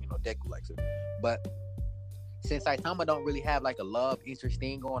see, like, Deku likes her. But since Saitama don't really have like a love interest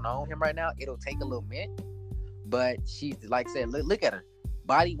thing going on with him right now, it'll take a little minute. But she's, like I said, look at her,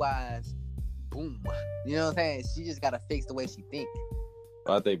 body wise, boom. You know what I'm saying? She just gotta fix the way she think.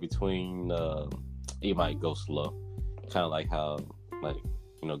 I think between it might go slow, kind of like how, like,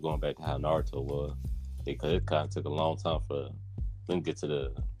 you know, going back to how Naruto was, because it kind of took a long time for them to get to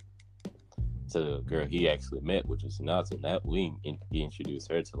the girl he actually met, which was Hinata. And that he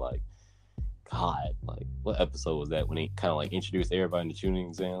introduced her to, like, God, like, what episode was that when he kind of like introduced everybody in the tuning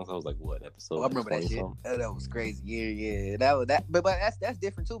exams? I was like, what episode? Oh, I remember that shit. That was crazy. Yeah. That was that. But that's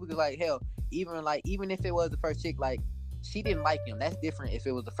different too, because like hell, even if it was the first chick, like she didn't like him. That's different if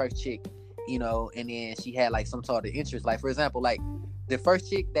it was the first chick, you know, and then she had like some sort of interest. Like for example, like the first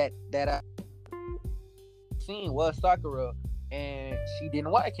chick that I seen was Sakura, and she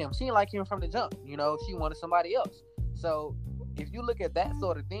didn't like him. She didn't like him from the jump. You know, she wanted somebody else. So if you look at that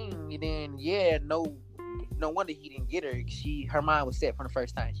sort of thing, then yeah, no wonder he didn't get her. Her mind was set from the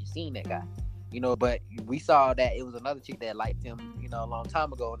first time she seen that guy, you know. But we saw that it was another chick that liked him, you know, a long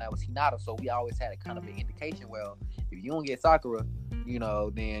time ago, and that was Hinata. So we always had a kind of an indication. Well, if you don't get Sakura, you know,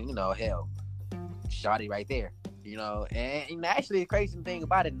 then you know, hell, shawty right there, you know. And actually, the crazy thing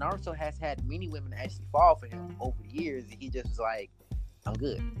about it, Naruto has had many women actually fall for him over the years, and he just was like, I'm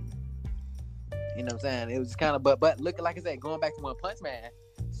good. You know what I'm saying? It was kind of, but look, like I said, going back to One Punch Man,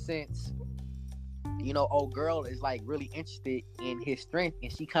 since, you know, old girl is like really interested in his strength,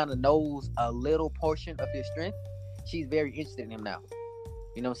 and she kind of knows a little portion of his strength, she's very interested in him now.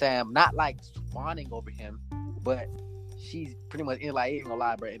 You know what I'm saying? I'm not like fawning over him, but she's pretty much in, like, ain't gonna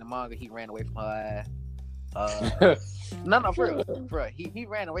lie, bro. In the manga, he ran away from her. No, for real. He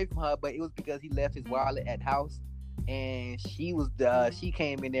ran away from her, but it was because he left his wallet at the house. And she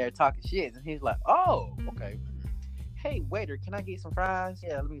came in there talking shit, and he's like, "Oh, okay. Hey, waiter, can I get some fries?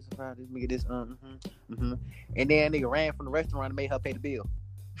 Yeah, let me get some fries. Let me get this. And then nigga ran from the restaurant and made her pay the bill.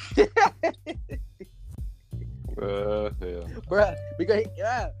 Yeah. Bruh, because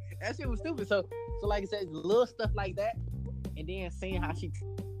that shit was stupid. So like I said, little stuff like that, and then seeing how she,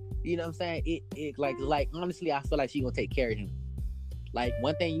 you know what I'm saying? It like honestly, I feel like she gonna take care of him. Like,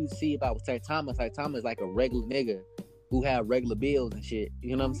 one thing you see about Saitama is like a regular nigga who have regular bills and shit.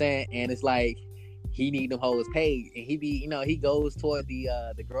 You know what I'm saying? And it's like he need them hoes paid, and he be, you know, he goes toward the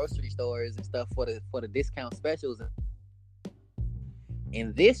grocery stores and stuff for the discount specials.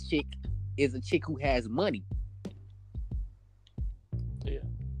 And this chick is a chick who has money. Yeah.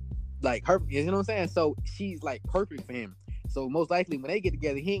 Like her, you know what I'm saying? So she's like perfect for him. So most likely when they get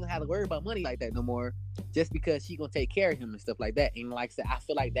together, he ain't gonna have to worry about money like that no more, just because she gonna take care of him and stuff like that. And like I said, I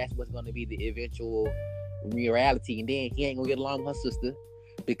feel like that's what's gonna be the eventual reality. And then he ain't gonna get along with her sister,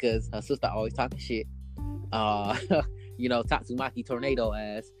 because her sister always talking shit. You know, Tatsumaki tornado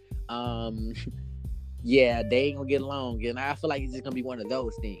ass. Yeah, they ain't gonna get along, and I feel like it's just gonna be one of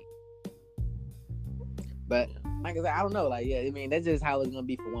those things. But like I said, I don't know. Like, yeah, I mean, that's just how it's gonna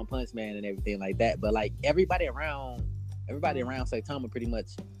be for One Punch Man and everything like that. But like everybody around Saitama pretty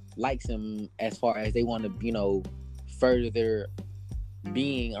much likes him, as far as they want to, you know, further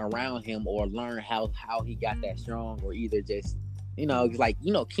being around him or learn how he got that strong, or either just, you know, like,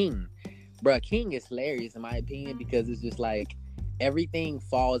 you know, King, bruh, King is hilarious in my opinion, because it's just like everything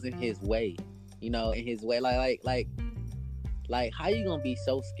falls in his way, you know, in his way. Like how you gonna be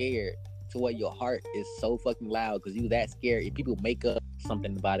so scared to where your heart is so fucking loud because you that scared? If people make up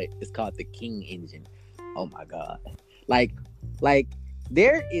something about it, it's called the King engine. Oh my god. Like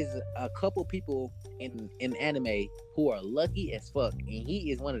there is a couple people in anime who are lucky as fuck, and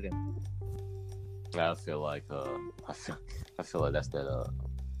he is one of them. I feel like I feel like that's that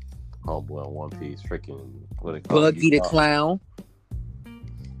homeboy in One Piece, freaking what they call Buggy the Clown.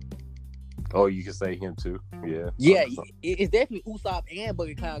 Oh, you can say him too. Yeah. Yeah, it's definitely Usopp and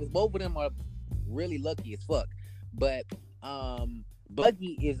Buggy Clown, because both of them are really lucky as fuck. But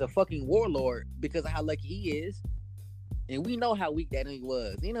Buggy is a fucking warlord because of how lucky he is. And we know how weak that nigga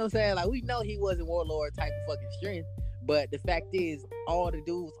was. You know what I'm saying? Like, we know he wasn't warlord type of fucking strength. But the fact is, all the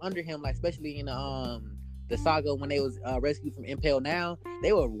dudes under him, like especially in the saga when they was rescued from Impel Down,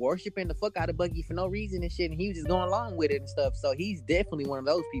 they were worshiping the fuck out of Buggy for no reason and shit, and he was just going along with it and stuff. So he's definitely one of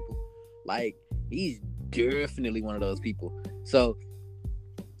those people. Like, he's definitely one of those people. So,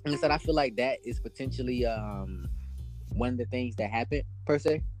 like I said, I feel like that is potentially one of the things that happened per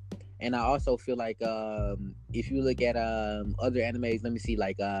se. And I also feel like if you look at other animes, let me see,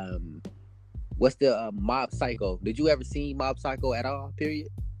 like what's the Mob Psycho? Did you ever see Mob Psycho at all? Period.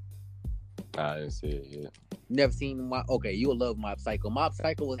 I didn't see it yet. Never seen Okay, you'll love Mob Psycho. Mob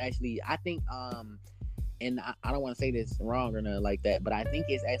Psycho was actually, I think, and I don't want to say this wrong or nothing like that, but I think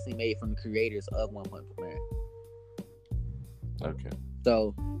it's actually made from the creators of One Punch Man. Okay.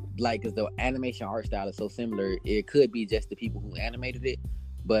 So, like, because the animation art style is so similar, it could be just the people who animated it,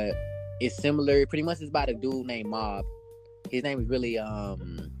 but It's similar. Pretty much, it's about a dude named Mob. His name is really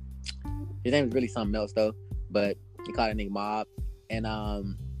something else though, but he called it nigga Mob, and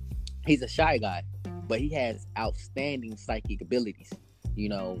he's a shy guy, but he has outstanding psychic abilities. You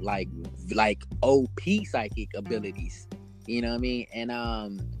know, like OP psychic abilities. You know what I mean?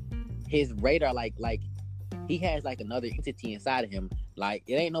 And his radar, like he has like another entity inside of him. Like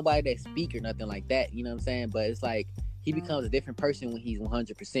it ain't nobody that speak or nothing like that. You know what I'm saying? But it's like he becomes a different person when he's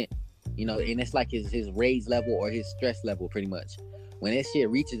 100%. You know, and it's like his rage level or his stress level, pretty much. When that shit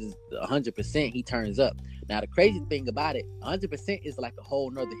reaches 100%, he turns up. Now the crazy thing about it, 100% is like a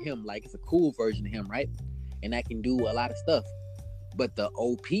whole nother him. Like it's a cool version of him, right? And that can do a lot of stuff. But the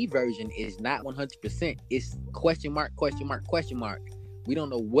OP version is not 100%. It's question mark, question mark, question mark. We don't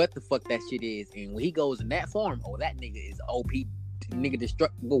know what the fuck that shit is. And when he goes in that form, oh, that nigga is OP, nigga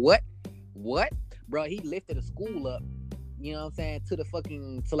destructible. What? Bro, he lifted a school up, you know what I'm saying,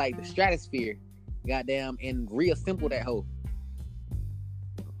 to like the stratosphere, goddamn, and reassembled that hoe.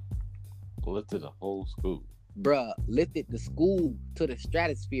 Lifted a whole school. Bruh, lifted the school to the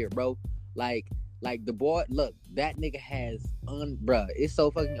stratosphere, bro. Like the boy, look, that nigga has bruh, it's so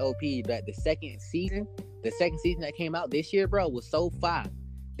fucking OP that the second season that came out this year, bro, was so fire.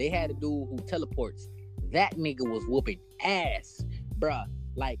 They had a dude who teleports. That nigga was whooping ass, bruh.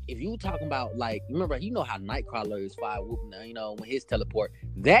 Like, if you talking about, like, remember, you know how Nightcrawler is fire whooping, you know, when his teleport.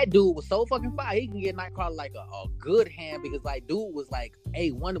 That dude was so fucking fire. He can get Nightcrawler like a good hand because, like, dude was like,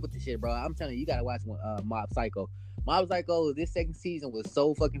 hey, wonder with the shit, bro. I'm telling you, you gotta watch Mob Psycho. Mob Psycho, this second season was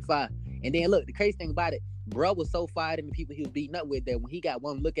so fucking fire. And then, look, the crazy thing about it, bro was so fired in the people he was beating up with that when he got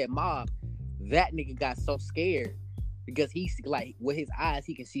one look at Mob, that nigga got so scared. Because he's like, with his eyes,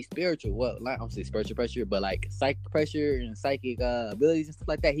 he can see spiritual. Well, I don't say spiritual pressure, but like psychic pressure and psychic abilities and stuff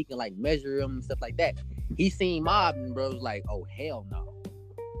like that. He can like measure them and stuff like that. He seen Mob and bro was like, oh hell no.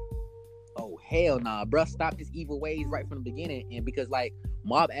 Oh hell nah, bro. Stop his evil ways right from the beginning. And because like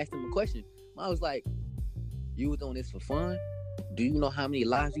Mob asked him a question, Mob was like, you was doing this for fun? Do you know how many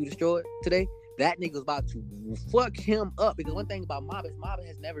lives you destroyed today? That nigga was about to fuck him up. Because one thing about Mob is Mob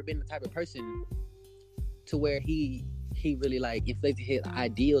has never been the type of person to where he really like inflicted his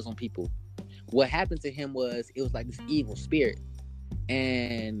ideals on people. What happened to him was it was like this evil spirit,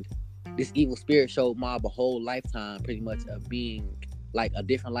 and this evil spirit showed Mob a whole lifetime pretty much of being like a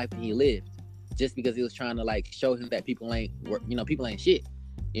different life than he lived, just because he was trying to like show him that people ain't shit,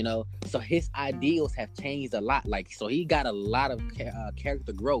 you know. So his ideals have changed a lot. Like, so he got a lot of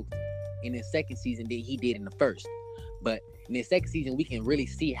character growth in the second season than he did in the first. But in the second season, we can really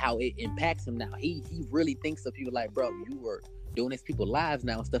see how it impacts him now. He really thinks of people like, bro, you were doing this people's lives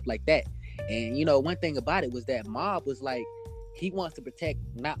now and stuff like that. And, you know, one thing about it was that Mob was like, he wants to protect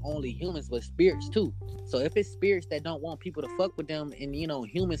not only humans, but spirits too. So if it's spirits that don't want people to fuck with them and, you know,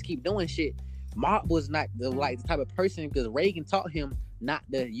 humans keep doing shit, Mob was not the type of person, because Reagan taught him not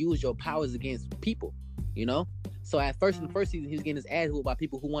to use your powers against people, you know? So at first, in the first season, he was getting his ass whooped by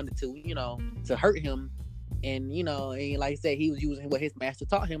people who wanted to, you know, to hurt him. And, you know, and like I said, he was using what his master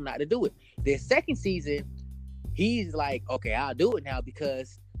taught him not to do it. The second season, he's like, okay, I'll do it now,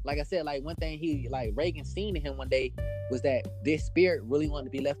 because, like I said, like one thing Reagan seen in him one day was that this spirit really wanted to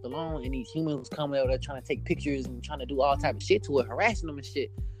be left alone, and these humans was coming over there trying to take pictures and trying to do all type of shit to it, harassing them and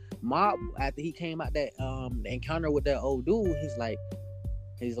shit. Mob, after he came out that encounter with that old dude, he's like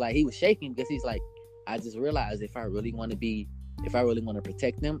he was shaking, because he's like, I just realized if I really want to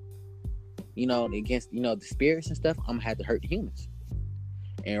protect them, you know, against, you know, the spirits and stuff, I'm gonna have to hurt the humans.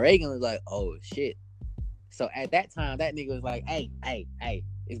 And Reagan was like, oh shit. So at that time, that nigga was like, hey,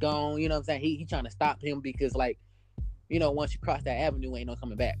 it's gone, you know what I'm saying? He trying to stop him, because like, you know, once you cross that avenue, ain't no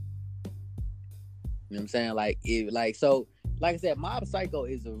coming back. You know what I'm saying? So like I said, Mob Psycho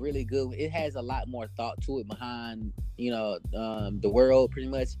is a really good, it has a lot more thought to it behind, you know, the world pretty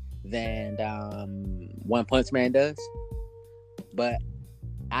much than One Punch Man does. But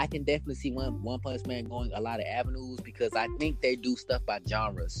I can definitely see One Punch Man going a lot of avenues, because I think they do stuff by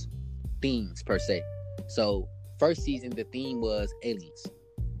genres, themes per se. So first season, the theme was aliens.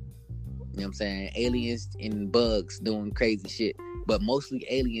 You know what I'm saying? Aliens and bugs doing crazy shit. But mostly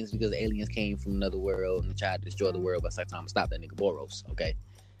aliens, because aliens came from another world and tried to destroy the world by the time to stop that nigga Boros. Okay.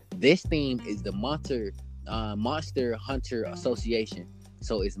 This theme is the Monster Hunter Association.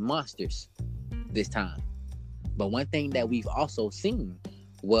 So it's monsters this time. But one thing that we've also seen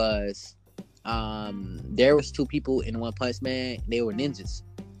was there was two people in One Punch Man. They were ninjas.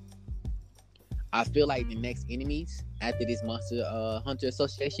 I feel like the next enemies after this Monster Hunter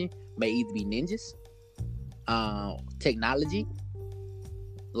Association may either be ninjas, technology,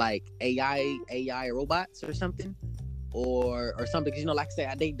 like AI robots or something, or something. 'Cause, you know, like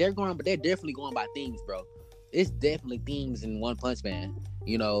I said, they're going, but they're definitely going by themes, bro. It's definitely themes in One Punch Man.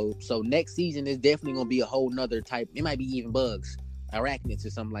 You know, so next season is definitely gonna be a whole nother type. It might be even bugs, arachnids, or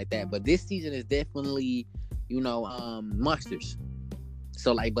something like that. But this season is definitely, you know, monsters.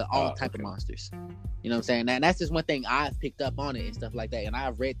 So like, but all type of monsters. You know what I'm saying? And that's just one thing I've picked up on it and stuff like that. And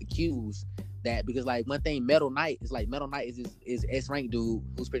I've read the cues that, because like one thing Metal Knight is like, Metal Knight is S rank dude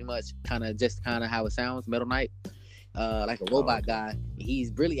who's pretty much kind of how it sounds, Metal Knight. Like a robot guy.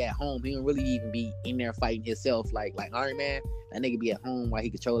 He's really at home. He don't really even be in there fighting himself like Iron Man. That nigga be at home while he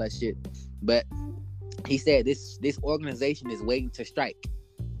control that shit. But he said this organization is waiting to strike.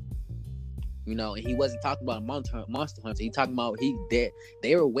 You know, and he wasn't talking about Monster Hunter. He talking about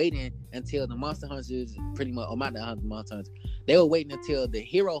they were waiting until the Monster Hunters pretty much, or not the Monster Hunters. They were waiting until the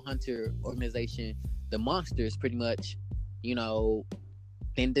Hero Hunter organization, the monsters pretty much, you know,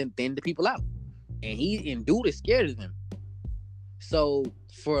 thin the people out. And dude is scared of them. So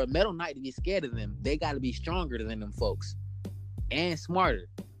for a Metal Knight to be scared of them, they got to be stronger than them folks and smarter.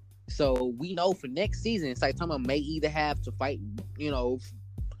 So we know for next season, Saitama may either have to fight, you know,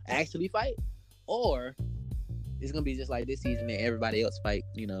 actually fight, or it's gonna be just like this season that everybody else fight,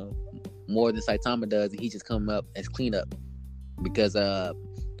 you know, more than Saitama does, and he just come up as cleanup because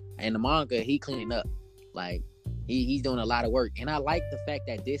in the manga he cleaning up, like he's doing a lot of work. And I like the fact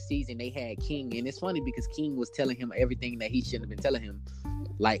that this season they had King, and it's funny because King was telling him everything that he shouldn't have been telling him,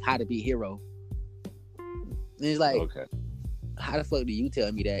 like how to be a hero. And it's like, okay, how the fuck do you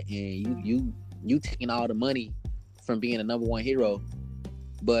tell me that, and you taking all the money from being a number one hero,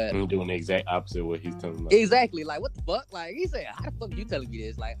 but I'm doing the exact opposite of what he's telling me. Exactly, like what the fuck? Like he said, how the fuck you telling me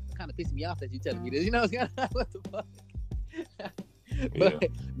this? Like, kind of pissing me off that you telling me this. You know, it's kind of what the fuck.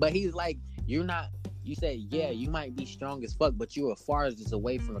 But he's like, you're not. You said, yeah, you might be strong as fuck, but you're farthest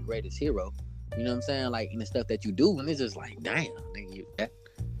away from the greatest hero. You know what I'm saying? Like in the stuff that you do, and it's just like, damn, nigga,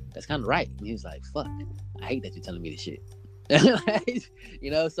 that's kind of right. And he's like, fuck, I hate that you're telling me this shit.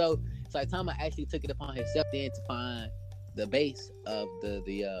 You know, so Saitama actually took it upon himself then to find the base of the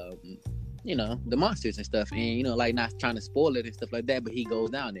you know, the monsters and stuff, and you know, like not trying to spoil it and stuff like that, but he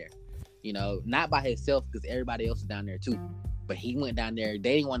goes down there, you know, not by himself because everybody else is down there too, but he went down there.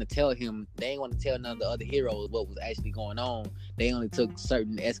 They didn't want to tell him, they didn't want to tell none of the other heroes what was actually going on. They only took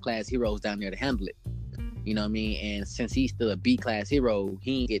certain S-class heroes down there to handle it, you know what I mean? And since he's still a B-class hero,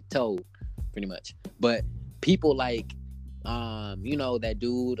 he didn't get told pretty much. But people like you know, that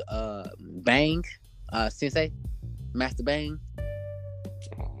dude Bang, Sensei Master Bang.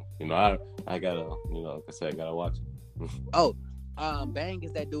 You know, I gotta, you know, like I said, I gotta watch it. Bang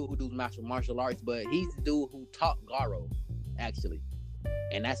is that dude who does martial arts, but he's the dude who taught Garo, actually.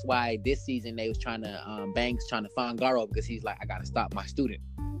 And that's why this season they was trying to, Bang's trying to find Garo, because he's like, I gotta stop my student.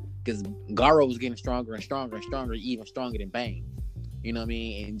 Because Garo was getting stronger and stronger and stronger, even stronger than Bang. You know what I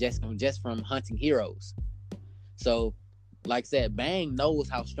mean? And just from hunting heroes. So, like I said, Bang knows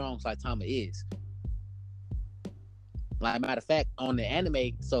how strong Saitama is. Like, matter of fact, on the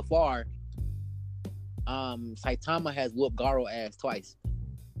anime so far, Saitama has whooped Garo ass twice.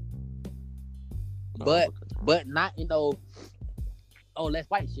 But not, you know, let's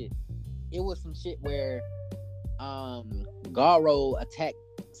fight shit. It was some shit where Garo attacked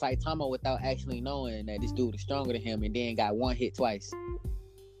Saitama without actually knowing that this dude is stronger than him, and then got one hit twice.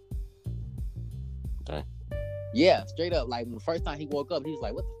 Okay. Yeah, straight up. Like, the first time he woke up, he was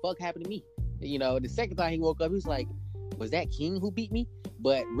like, what the fuck happened to me? You know, the second time he woke up, he was like, was that King who beat me?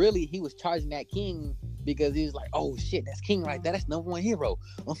 But really, he was charging that King because he was like, oh shit, that's King right there. That's number one hero.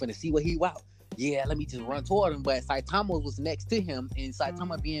 I'm finna see what he wow. Yeah, let me just run toward him. But Saitama was next to him, and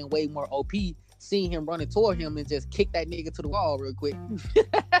Saitama being way more OP, seeing him running toward him and just kick that nigga to the wall real quick.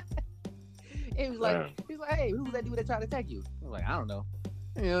 He was like, hey, who was that dude that tried to attack you? I was like, I don't know.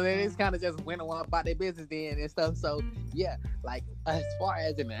 You know, they just kind of just went on about their business then and stuff. So yeah, like as far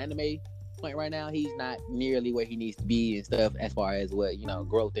as in the anime point right now, he's not nearly where he needs to be and stuff as far as what, you know,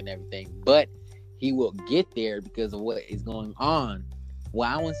 growth and everything. But he will get there because of what is going on. Well,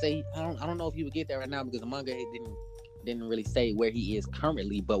 I wouldn't say I don't know if he would get there right now because the manga didn't really say where he is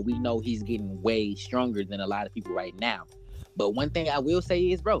currently, but we know he's getting way stronger than a lot of people right now. But one thing I will say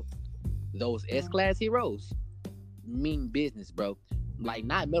is, bro, those S-class heroes mean business, bro. Like,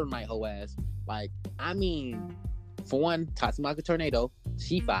 not Metal Knight whole ass. Like, I mean, for one, Tatsumaki Tornado,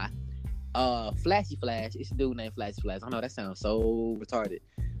 Shifa, Flashy Flash. It's a dude named Flashy Flash. I know that sounds so retarded.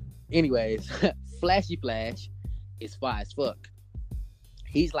 Anyways, Flashy Flash is fire as fuck.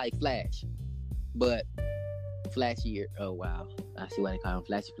 He's like Flash, but flashier. Oh wow, I see why they call him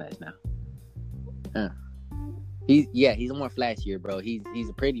Flashy Flash now. He's more flashier, bro. He's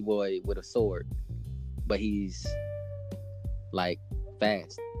a pretty boy with a sword, but he's like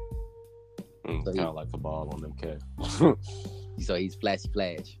fast. So Kind of like a ball on them cats. So he's flashy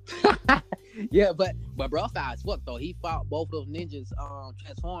flash. Yeah, but bro, fast as fuck though. He fought both of those ninjas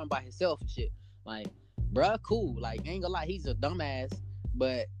transformed by himself and shit. Like, bro, cool. Like, ain't gonna lie, he's a dumbass,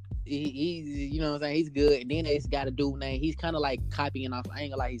 but he's, you know what I'm saying, he's good. And then it's got a dude named, he's kind of like copying off, I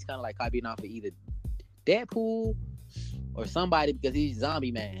ain't gonna lie, he's kind of like copying off of either Deadpool or somebody, because he's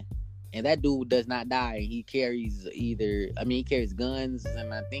Zombie Man. And that dude does not die. He carries he carries guns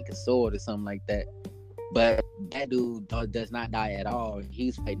and I think a sword or something like that. But that dude does not die at all.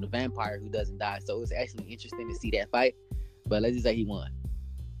 He's fighting a vampire who doesn't die. So it's actually interesting to see that fight. But let's just say he won.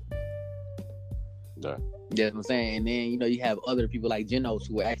 Yeah. You know what I'm saying? And then, you know, you have other people like Genos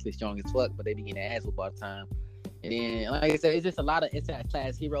who are actually strong as fuck, but they be getting their ass whooped all the time. And then, like I said, it's just a lot of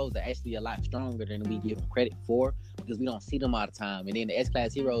S-class heroes that are actually a lot stronger than we give them credit for, because we don't see them all the time. And then the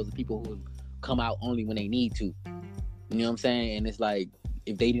S-class heroes are people who come out only when they need to. You know what I'm saying? And it's like,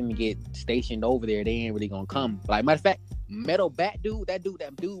 if they didn't get stationed over there, they ain't really gonna come. Like, matter of fact, Metal Bat dude, that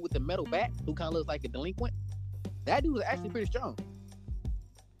dude with the metal bat who kind of looks like a delinquent, that dude is actually pretty strong.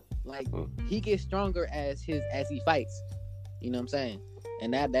 Like, he gets stronger as he fights. You know what I'm saying?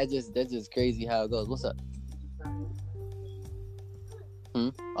 And that's just crazy how it goes. What's up?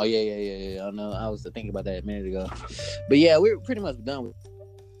 Oh yeah. I know. I was thinking about that a minute ago. But yeah, we're pretty much done with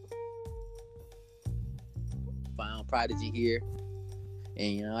Found Prodigy here.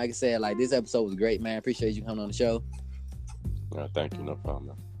 And, you know, like I said, like, this episode was great, man. Appreciate you coming on the show. Thank you. No problem,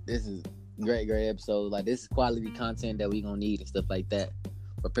 man. This is great episode. Like, this is quality content that we're gonna need and stuff like that.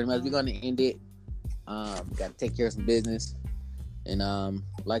 But pretty much we're gonna end it. We gotta take care of some business. And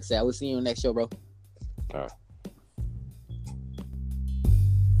like I said, I will see you in the next show, bro. All right.